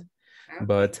restaurant,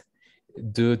 but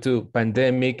due to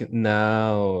pandemic,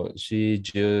 now she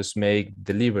just make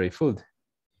delivery food.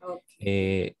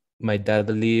 My dad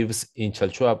lives in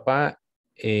Chalchuapa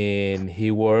and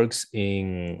he works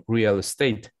in real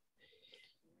estate.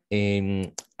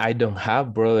 And I don't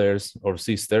have brothers or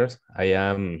sisters. I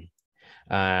am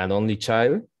an only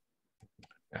child.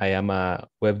 I am a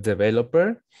web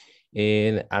developer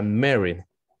and I'm married.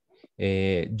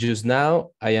 Just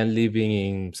now, I am living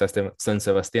in San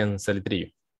Sebastián,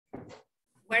 Salitrillo.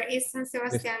 Where is San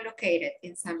Sebastián located?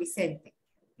 In San Vicente?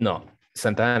 No,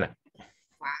 Santa Ana.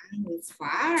 Wow, it's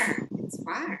far. It's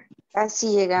far. Casi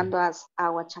llegando a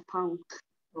Aguachapán.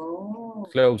 Oh,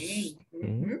 Close.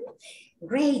 okay.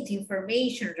 Great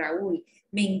information, Raúl.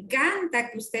 Me encanta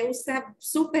que usted usa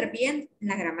súper bien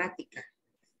la gramática.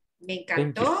 Me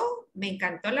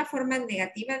encantó la forma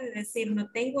negativa de decir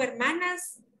no tengo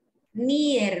hermanas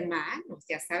ni hermanos.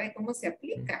 Ya sabe cómo se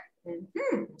aplica.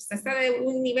 Usted está de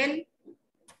un nivel un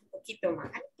poquito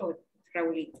más alto,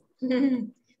 Raúlito.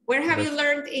 Where have you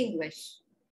learned English?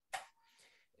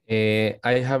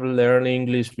 I have learned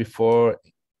English before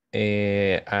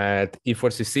at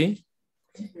E4CC.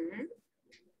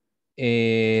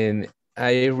 And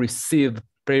I received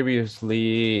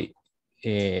previously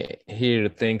here,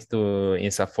 thanks to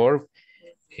INSAFORP,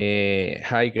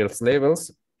 higher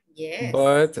levels. Yes.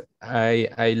 But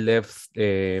I left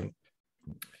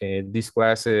these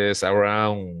classes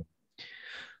around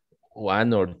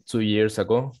 1 or 2 years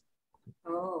ago.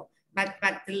 Oh, but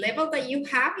the level that you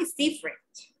have is different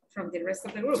from the rest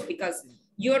of the group because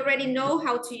you already know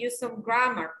how to use some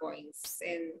grammar points.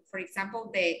 And for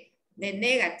example, the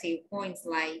negative points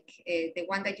like the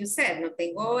one that you said, no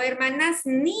tengo hermanas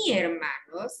ni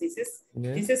hermanos. This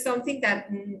is something that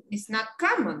is not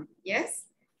common, yes?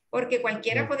 Porque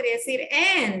cualquiera podría decir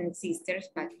and sisters,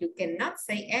 but you cannot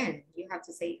say and. You have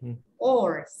to say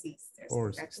or sisters.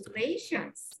 Or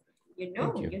Congratulations. You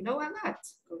Thank know a lot.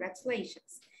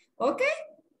 Congratulations. Ok.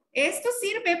 Esto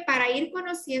sirve para ir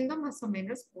conociendo más o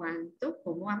menos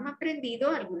cómo han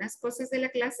aprendido algunas cosas de la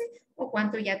clase o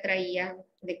cuánto ya traían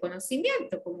de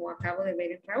conocimiento, como acabo de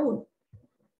ver en Raúl.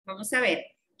 Vamos a ver,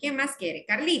 ¿quién más quiere?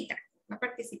 Carlita, va a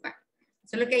participar.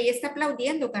 Solo que ahí está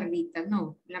aplaudiendo, Carlita.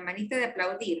 No, la manita de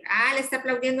aplaudir. Ah, le está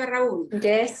aplaudiendo a Raúl.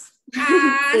 Yes.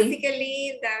 Ah, sí, qué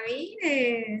linda,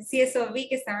 mire. Sí, eso vi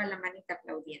que estaba la manita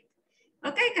aplaudiendo.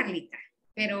 Ok, Carlita,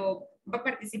 pero va a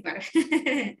participar.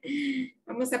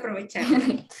 Vamos a aprovechar.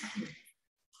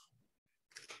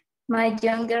 My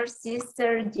younger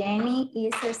sister Jenny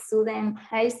is a student in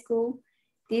high school.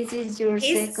 This is your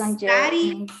second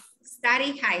year.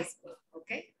 Studying high school,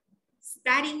 okay?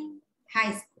 Studying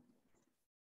high school.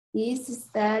 Is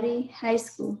study high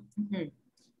school.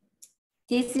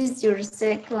 This is your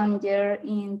second year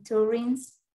in Turin.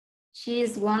 She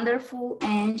is wonderful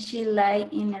and she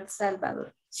lives in El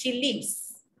Salvador. She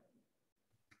lives.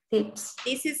 Lives.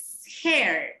 This is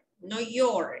her, no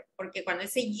your, porque cuando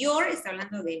dice your está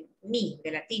hablando de mí,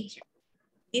 de la teacher.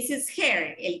 This is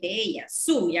her, el de ella,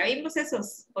 su. Ya vimos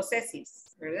esos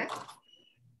possessives, ¿verdad?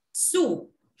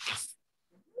 Su.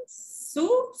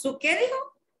 ¿Su qué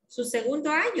dijo? Su segundo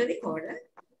año, dijo, ¿verdad?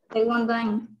 Segundo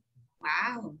año.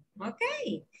 Wow, ok.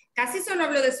 Casi solo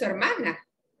habló de su hermana.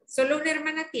 ¿Solo una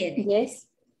hermana tiene? Yes.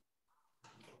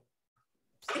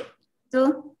 ¿Sí?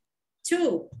 Two.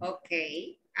 Two, ok.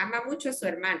 Ama mucho a su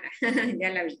hermana, ya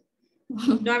la vi.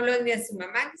 No habló ni de su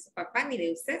mamá, ni de su papá, ni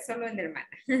de usted, solo de la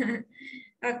hermana.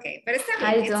 Ok, pero está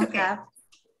bien. I don't have.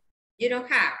 You don't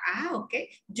have. Ah, ok.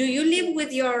 Do you live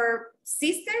with your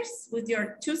sisters, with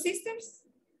your two sisters?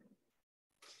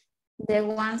 The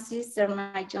one sister,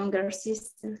 my younger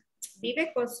sister.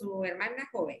 Vive con su hermana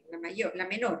joven, la mayor, la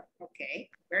menor.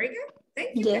 Okay, very good.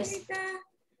 Thank you, Yes. Carlita.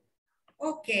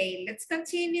 Okay, let's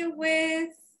continue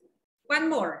with one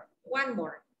more.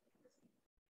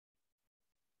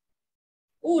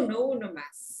 Uno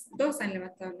más. Dos han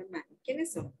levantado la mano.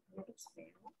 ¿Quiénes son? No los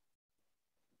veo.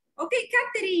 Ok,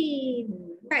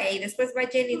 Catherine. Vaya, y después va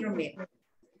Jenny Romero.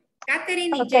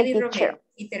 Catherine y Jenny Romero.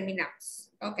 Y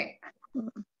terminamos. Ok.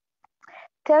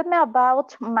 Tell me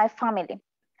about my family.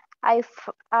 I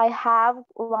have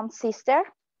one sister.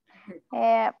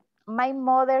 My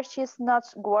mother, she's not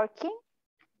working.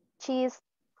 She's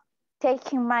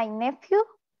taking my nephew.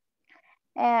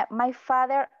 My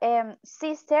father and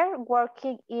sister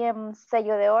working in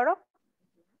Sello de Oro.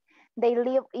 They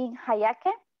live in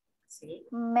Jayaque. Sí.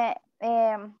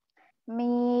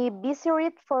 Me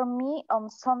visit for me on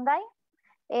Sunday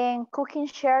and cooking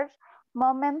shared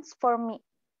moments for me.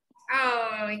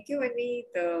 Ay, qué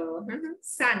bonito.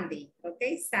 Sunday,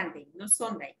 ok, Sunday, no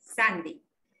Sunday, Sunday.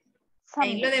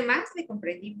 Y lo demás le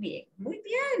comprendí bien. Muy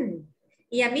bien.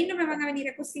 Y a mí no me van a venir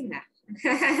a cocinar.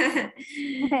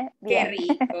 Qué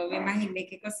rico. Me imaginé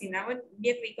que cocinaban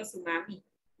bien rico su mami,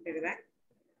 ¿verdad?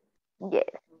 Yes.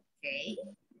 Ok.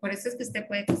 Por eso es que usted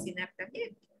puede cocinar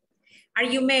también. Are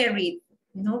you married?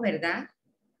 No, ¿verdad?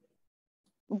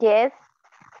 Yes.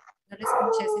 No le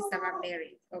escuché si estaba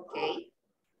married. Ok.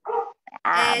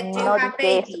 Do you not have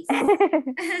yet. babies?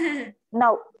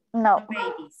 No. No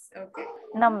babies. Okay.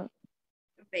 No.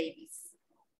 babies.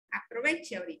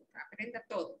 Aproveche ahorita, aprenda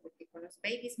todo, porque con los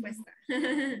babies cuesta.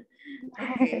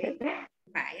 Ok,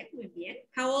 vaya, muy bien.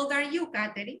 How old are you,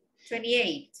 Catherine?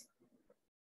 28.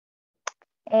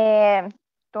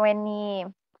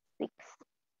 26.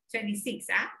 26,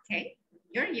 ok.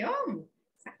 You're young.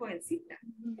 Esa jovencita.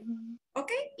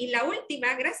 Ok, y la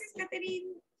última, gracias,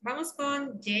 Catherine. Vamos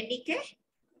con Jenny, ¿qué?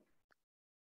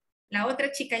 La otra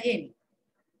chica, Jenny.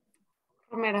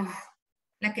 Romero.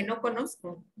 La que no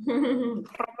conozco.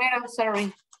 Romero,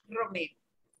 sorry. Romero.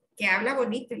 Que habla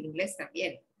bonito el inglés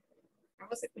también.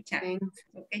 Vamos a escuchar.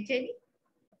 Ok, Jenny.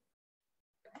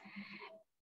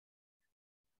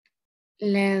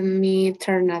 Let me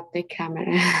turn up the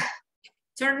camera.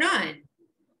 Turn on.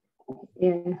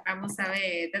 Yeah. Vamos a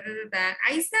ver.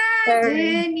 Ahí está, Sorry.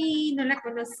 Jenny. No la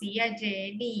conocía,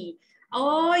 Jenny.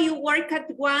 Oh, you work at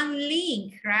one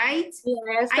link, right?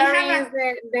 Yeah, I sorry, have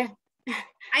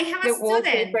I have a the student.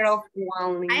 wallpaper of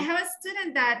one link. I have a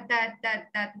student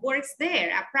that works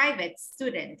there, a private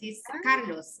student. He's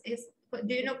Carlos.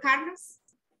 Do you know Carlos?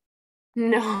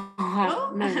 No,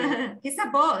 No? no. He's a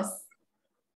boss.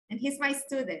 And he's my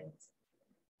student.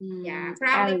 Yeah,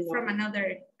 probably from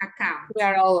another account. We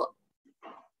are all,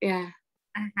 yeah.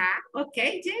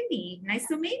 Okay, Jenny, nice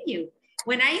to meet you.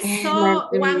 When I Nice saw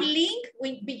to one meet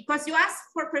link, because you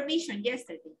asked for permission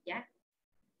yesterday, yeah?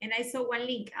 And I saw one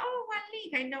link. Oh, one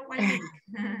link, I know one link.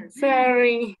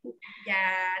 Sorry.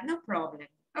 Yeah, no problem.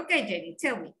 Okay, Jenny,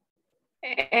 tell me.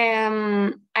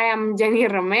 I am Jenny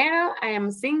Romero. I am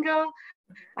single.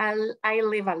 I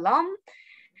live alone,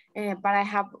 but I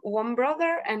have one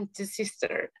brother and two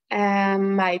sisters.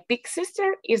 My big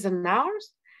sister is a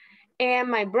nurse, and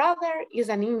my brother is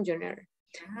an engineer.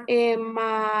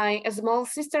 My small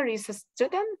sister is a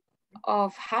student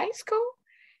of high school,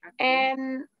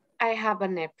 and I have a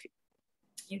nephew.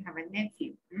 You have a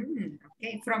nephew.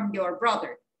 Okay, from your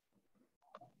brother.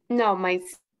 No, my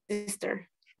sister.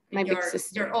 My big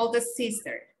sister. Your oldest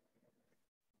sister.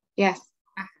 Yes.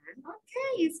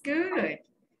 Okay, it's good.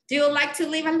 Do you like to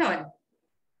live alone?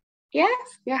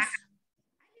 Yes, yes.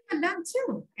 I live alone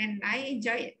too, and I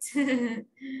enjoy it.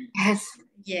 Yes.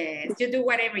 Yes, you do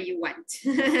whatever you want.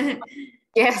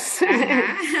 Yes.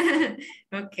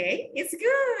 Okay, it's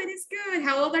good, it's good.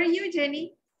 How old are you,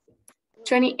 Jenny?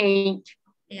 28.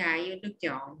 Yeah, you look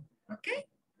young. Okay,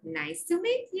 nice to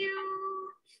meet you.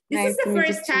 This Nice is the to meet you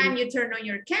first too. time you turn on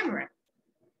your camera.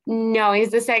 No,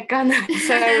 it's the second.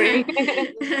 Sorry.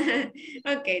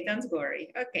 Okay, don't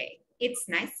worry. Okay, it's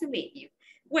nice to meet you.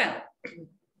 Well,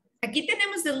 aquí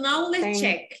tenemos el knowledge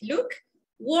check. Look,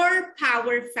 word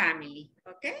power family.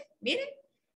 Okay, miren.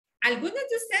 Algunos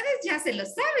de ustedes ya se lo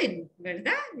saben,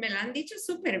 ¿verdad? Me lo han dicho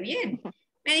súper bien.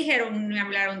 Me dijeron, me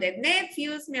hablaron de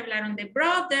nephews, me hablaron de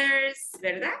brothers,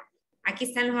 ¿verdad? Aquí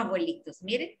están los abuelitos,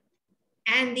 miren.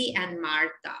 Andy and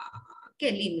Martha.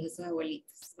 Qué lindos esos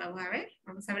abuelitos. Vamos a ver,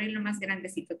 vamos a abrirlo más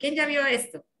grandecito. ¿Quién ya vio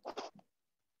esto?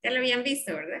 Ya lo habían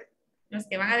visto, ¿verdad? Los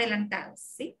que van adelantados,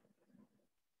 ¿sí?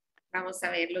 Vamos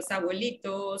a ver, los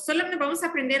abuelitos. Solo nos vamos a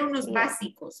aprender unos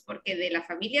básicos, porque de la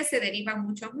familia se derivan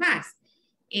muchos más.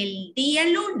 El día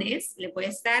lunes les voy a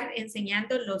estar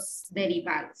enseñando los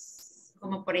derivados,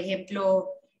 como por ejemplo,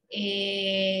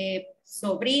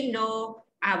 sobrino,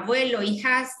 abuelo,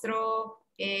 hijastro,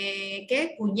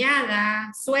 ¿qué?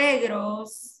 Cuñada,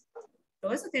 suegros,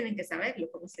 todo eso tienen que saberlo,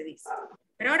 como se dice.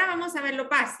 Pero ahora vamos a ver los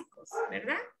básicos,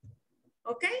 ¿verdad?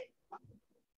 ¿Ok?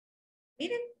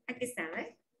 Miren, aquí está,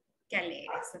 ¿ves? Qué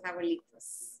alegres esos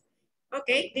abuelitos. Ok,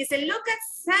 dice, look at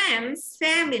Sam's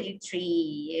family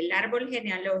tree, el árbol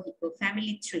genealógico,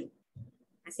 family tree.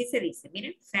 Así se dice,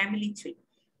 miren, family tree.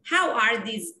 How are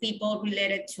these people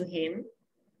related to him?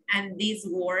 And these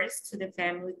words to the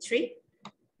family tree?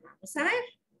 Vamos a ver.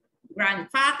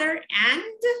 Grandfather and...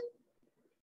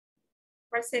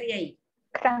 ¿Cuál sería ahí?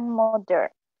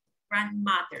 Grandmother.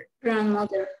 Grandmother.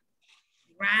 Grandmother.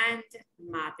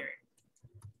 Grandmother.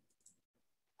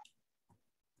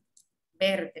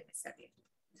 Verde me salió.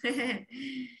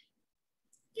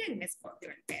 ¿Quién me escogió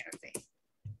el verde?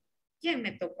 ¿Quién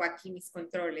me tocó aquí mis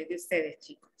controles de ustedes,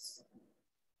 chicos?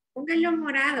 Pónganlo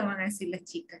morado, van a decir las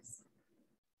chicas.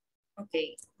 Ok.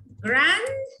 Grandmother.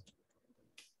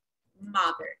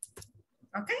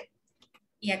 Ok.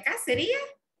 Y acá sería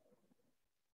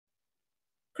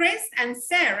Chris and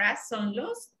Sarah son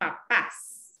los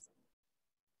papás.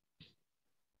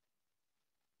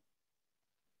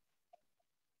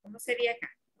 ¿Cómo sería acá?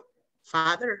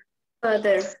 Father.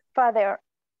 Father. Father.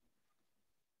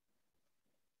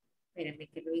 Espérenme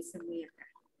que lo hice muy acá.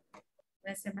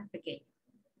 Voy a hacer más pequeño.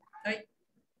 Estoy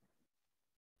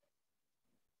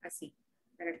así,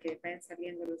 para que vayan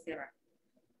saliendo los de abajo.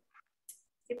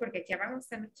 Sí, porque aquí abajo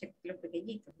están los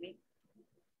pequeñitos, ¿sí?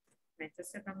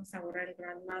 Entonces vamos a borrar el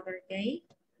grandmother day.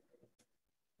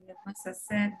 Y vamos a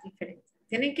hacer diferente.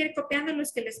 Tienen que ir copiando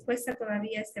los que les cuesta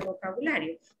todavía este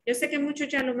vocabulario. Yo sé que muchos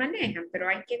ya lo manejan, pero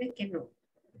hay quienes que no.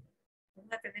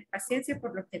 Vamos a tener paciencia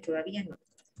por los que todavía no.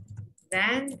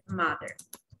 Grandmother,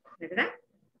 ¿verdad?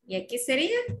 Y aquí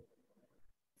sería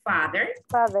father.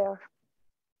 Father.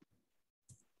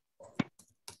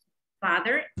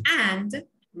 Father and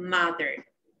mother.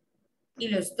 Y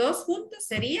los dos juntos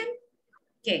serían,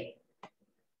 ¿qué?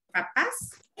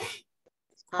 Papás.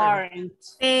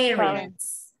 Parents.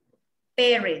 Parents.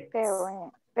 Parents.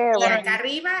 Parents. Y acá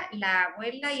arriba, la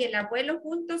abuela y el abuelo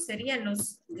juntos serían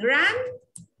los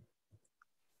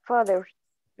Fathers.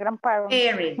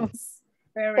 grandparents.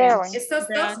 Parents. Estos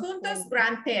dos juntos,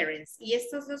 grandparents. Y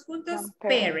estos dos juntos,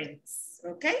 parents.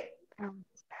 ¿Ok?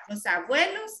 Los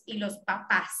abuelos y los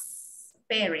papás.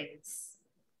 Parents.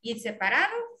 Y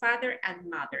separado, father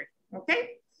and mother. ¿Ok?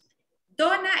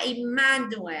 Donna y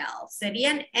Manuel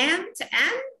serían aunt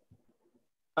and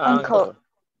Uncle.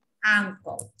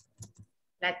 uncle.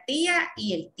 La tía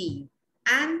y el tío.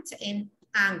 Aunt and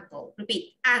uncle.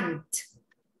 Repeat. Aunt.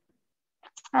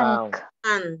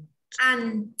 Aunt.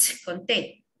 Con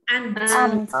T. Aunt.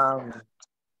 Uncle.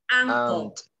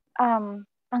 Uncle.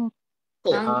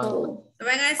 No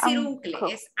van a decir uncle,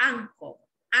 es uncle.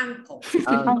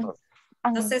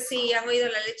 No sé si han oído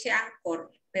la leche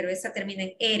Anchor, pero esa termina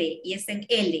en R y es en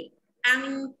L.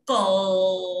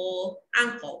 Uncle.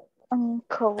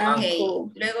 Okay.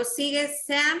 Luego sigue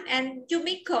Sam and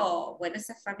Yumiko. Bueno,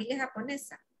 esa familia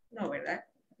japonesa. No, ¿verdad?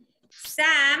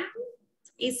 Sam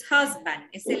is husband,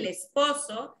 es el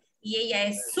esposo y ella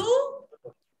es su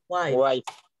Wife.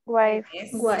 wife.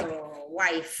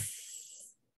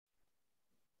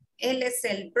 Él es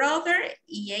el brother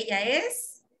y ella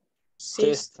es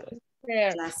Sister.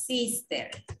 la sister.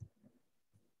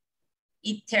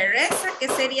 Y Teresa, ¿qué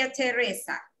sería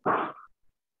Teresa?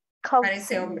 Para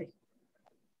ese hombre.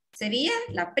 Sería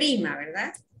la prima,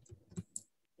 ¿verdad?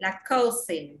 La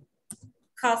cousin.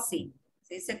 Cousin.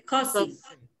 Se dice cousin.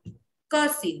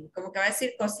 Cousin, como que va a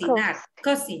decir cocinar.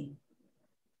 Cousin.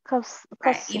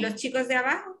 ¿Y los chicos de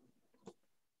abajo?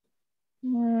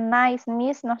 Nice,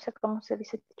 miss, no sé cómo se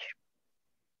dice.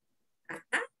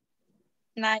 Ajá.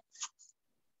 Nice.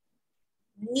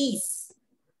 Niece.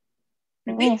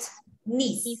 Niece.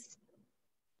 Niece.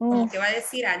 Como que va a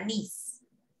decir anís.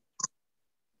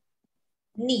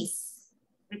 Niece.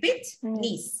 Repeat.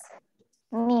 Niece.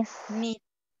 Niece.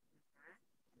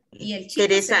 Y el chico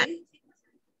Teresa. sería...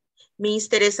 Miss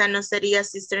Teresa no sería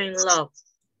sister-in-law.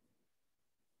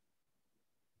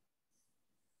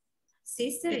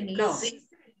 Sister-in-law.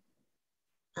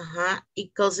 Ajá. Y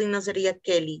cousin no sería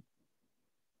Kelly.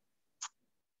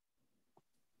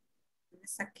 ¿Dónde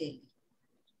está Kelly?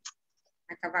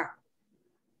 Acá abajo.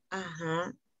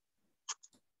 Ajá.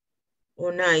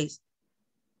 Oh, nice.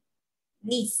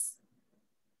 Niece.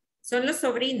 Son los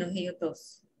sobrinos ellos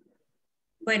dos.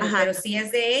 Bueno, Ajá. pero si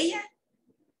es de ella.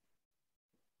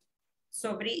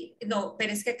 No,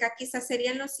 pero es que acá quizás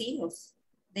serían los hijos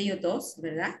de ellos dos,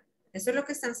 ¿verdad? Eso es lo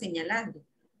que están señalando.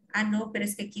 Ah, no, pero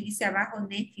es que aquí dice abajo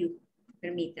nephew.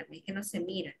 Permítame, que no se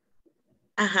mira.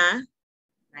 Ajá.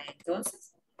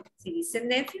 Entonces, si dice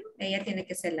nephew, ella tiene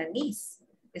que ser la niece.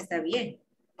 Está bien.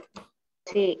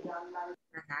 Sí.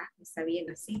 Ajá, está bien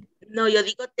así. No, yo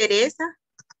digo Teresa.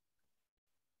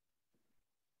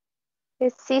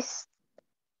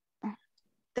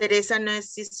 Teresa no es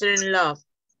sister-in-law.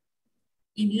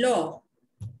 In-law.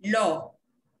 Law.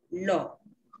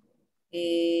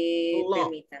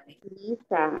 Permítame.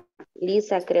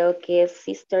 Lisa creo que es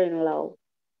sister-in-law.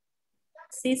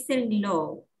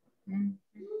 Sister-in-law.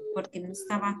 Porque no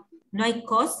estaba, no hay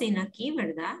cousin aquí,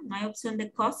 ¿verdad? No hay opción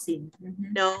de cousin.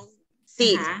 No,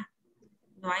 sí. Ajá.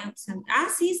 No hay opción. Ah,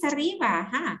 sí, está arriba,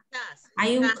 ajá.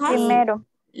 Hay un cousin. Primero.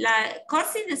 La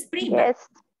cousin es prima. Yes.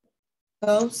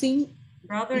 Cousin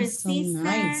Brother and is so sister.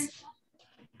 nice.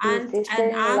 Aunt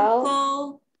and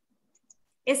uncle.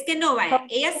 Es que no, vaya.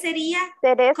 Ella sería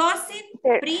cousin,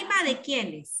 prima de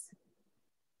quiénes?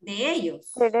 De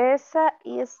ellos. Teresa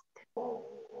is...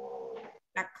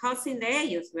 La cousin de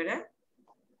ellos, ¿verdad?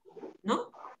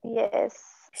 ¿No? Yes.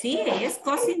 Sí, ella es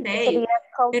cousin de Sería ellos.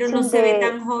 Pero no se ve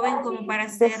tan joven como para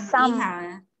ser hija,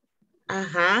 ¿verdad?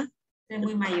 Ajá. Es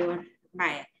muy mayor.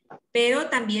 Vaya. Pero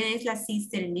también es la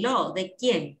sister-in-law. ¿De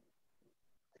quién?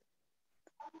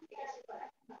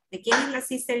 ¿De quién es la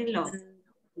sister-in-law?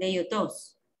 De ellos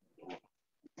dos.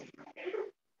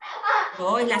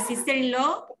 No, es la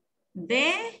sister-in-law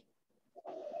de...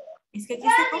 Es que aquí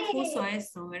está confuso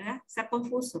esto, ¿verdad? Está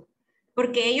confuso.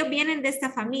 Porque ellos vienen de esta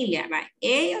familia. ¿va?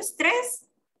 Ellos tres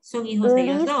son hijos de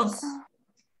ellos dos.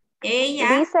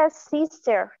 Ella. Lisa is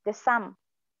sister de Sam.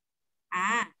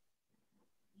 Ah,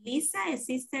 Lisa es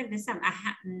sister de Sam.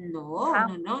 Ajá, no.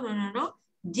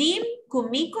 Jim,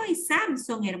 Kumiko y Sam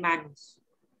son hermanos.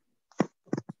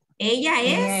 Ella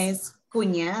es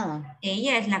cuñada.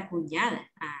 Ella es la cuñada.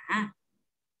 Ajá.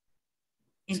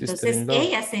 Entonces Sister-in-law.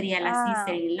 ella sería la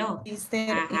sister-in-law.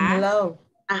 Sister-in-law.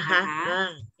 Ajá.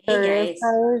 Ella es.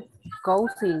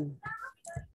 Cousin.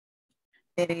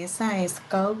 Teresa es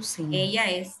cousin. Ella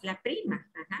es la prima.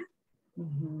 Ajá.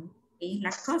 Ella es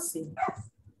la cousin.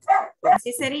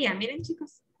 Así sería, miren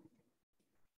chicos.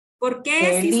 ¿Por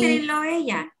qué es sister-in-law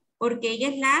ella? Porque ella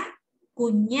es la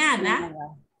cuñada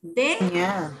de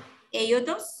ellos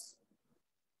dos.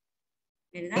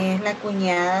 ¿Verdad? Es la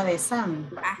cuñada de Sam.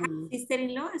 Ajá,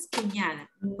 sister-in-law es cuñada,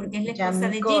 porque es la esposa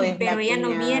de Jim, pero ella no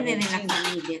viene de la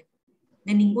familia.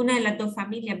 De ninguna de las dos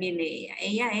familias viene ella.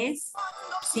 Ella es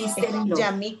sister-in-law.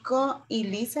 Yamiko y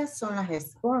Lisa son las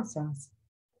esposas.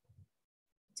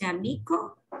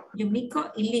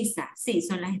 Yumiko y Lisa, sí,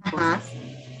 son las esposas.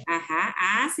 Ajá.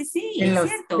 Ah, sí, es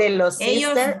cierto.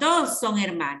 Ellos dos son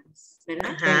hermanos,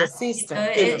 ¿verdad? De los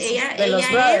sisters. De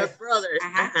los brothers.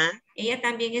 Ajá. Ella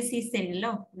también es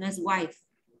sister-in-law, no es wife.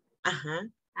 Ajá.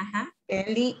 Ajá.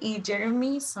 Ellie y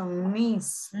Jeremy son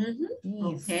mis.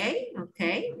 Ok,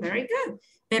 very good.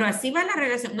 Pero así va la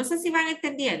relación. No sé si van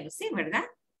entendiendo, sí, ¿verdad?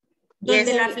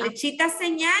 Donde la flechita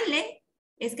señale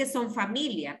es que son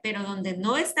familia, pero donde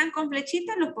no están con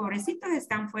flechitas, los pobrecitos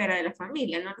están fuera de la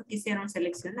familia, no los quisieron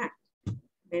seleccionar,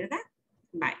 ¿verdad?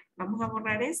 Vale, vamos a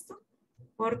borrar esto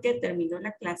porque terminó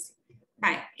la clase.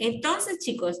 Vale, entonces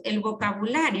chicos, el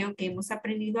vocabulario que hemos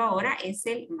aprendido ahora es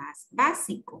el más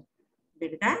básico,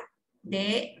 ¿verdad?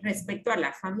 De respecto a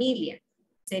la familia.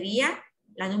 Sería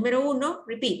la número 1,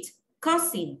 repeat,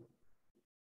 cousin.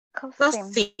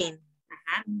 Cousin.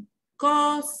 Ajá,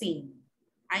 cousin.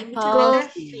 Hay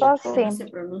muchas letras que no se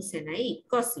pronuncian ahí.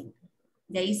 Cousin.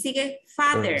 De ahí sigue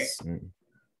father.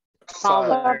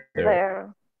 Father.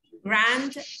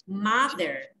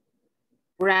 Grandmother.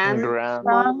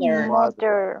 Grandmother.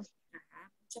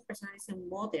 Ajá. Muchas personas dicen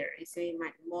mother. Dicen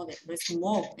mother. No es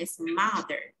mo, es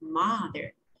mother.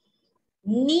 Mother.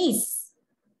 Niece.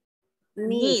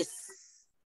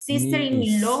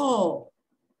 Sister-in-law.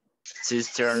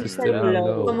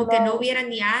 Sister-in-law. Como que no hubiera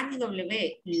ni A ni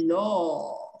W.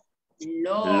 Law.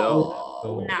 Una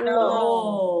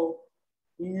O.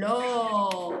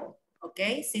 Law. Ok,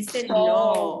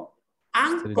 sister-in-law.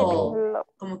 Uncle.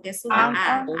 Como que es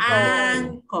una A.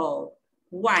 Uncle.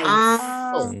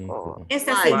 Wife.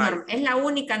 Esta sí es la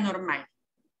única normal.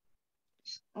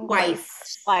 Wife.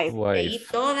 Y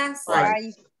todas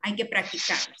hay que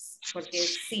practicarlas. Porque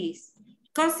sí.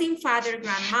 Cousin, father,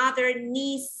 grandmother,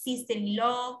 niece,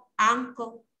 sister-in-law,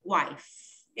 uncle, wife.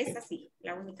 Esta sí,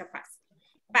 la única fácil.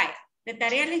 Vale, de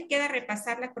tarea les queda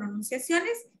repasar las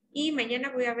pronunciaciones y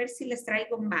mañana voy a ver si les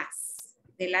traigo más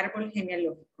del árbol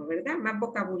genealógico, ¿verdad? Más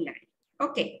vocabulario.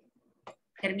 Ok.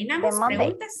 ¿Terminamos?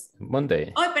 ¿Preguntas?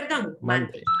 Monday. Oh, perdón.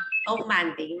 Monday.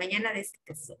 Monday. Y mañana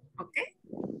descanso. ¿Ok?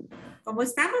 ¿Cómo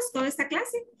estamos con esta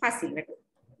clase? Fácil, ¿verdad?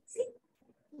 Sí.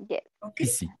 Yes. Ok.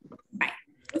 Sí. Bye.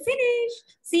 We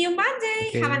finished. See you Monday.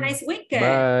 Okay. Have a nice weekend.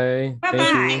 Bye.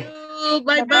 Bye-bye.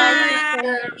 Bye.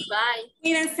 Bye.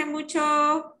 Cuídense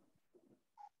mucho.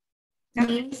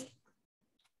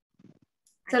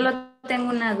 Solo tengo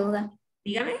una duda.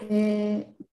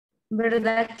 Dígame.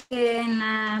 ¿Verdad que en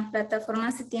la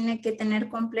plataforma se tiene que tener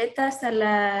completa hasta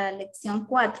la lección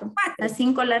 4? Las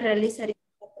 5 las realizaré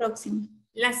la próxima.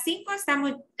 Las 5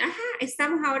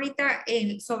 estamos ahorita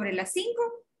sobre las 5,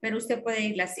 pero usted puede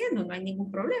irla haciendo, no hay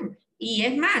ningún problema. Y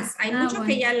es más, hay muchos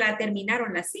que ya la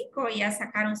terminaron las 5 y ya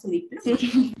sacaron su diploma.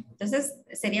 Sí. Entonces,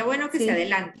 sería bueno que se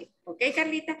adelante. ¿Ok,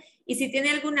 Carlita? Y si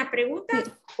tiene alguna pregunta,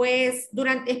 pues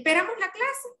esperamos la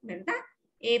clase, ¿verdad?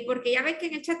 Porque ya ve que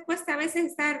en el chat cuesta a veces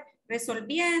estar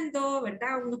resolviendo,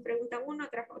 ¿verdad? Unos preguntan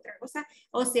otra cosa.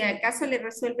 O si al caso le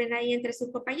resuelven ahí entre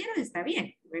sus compañeros, está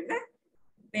bien, ¿verdad?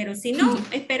 Pero si no,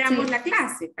 esperamos la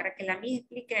clase para que la mía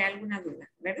explique alguna duda,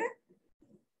 ¿verdad?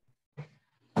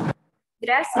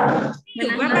 Gracias.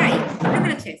 Bye bye.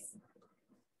 Buenas noches.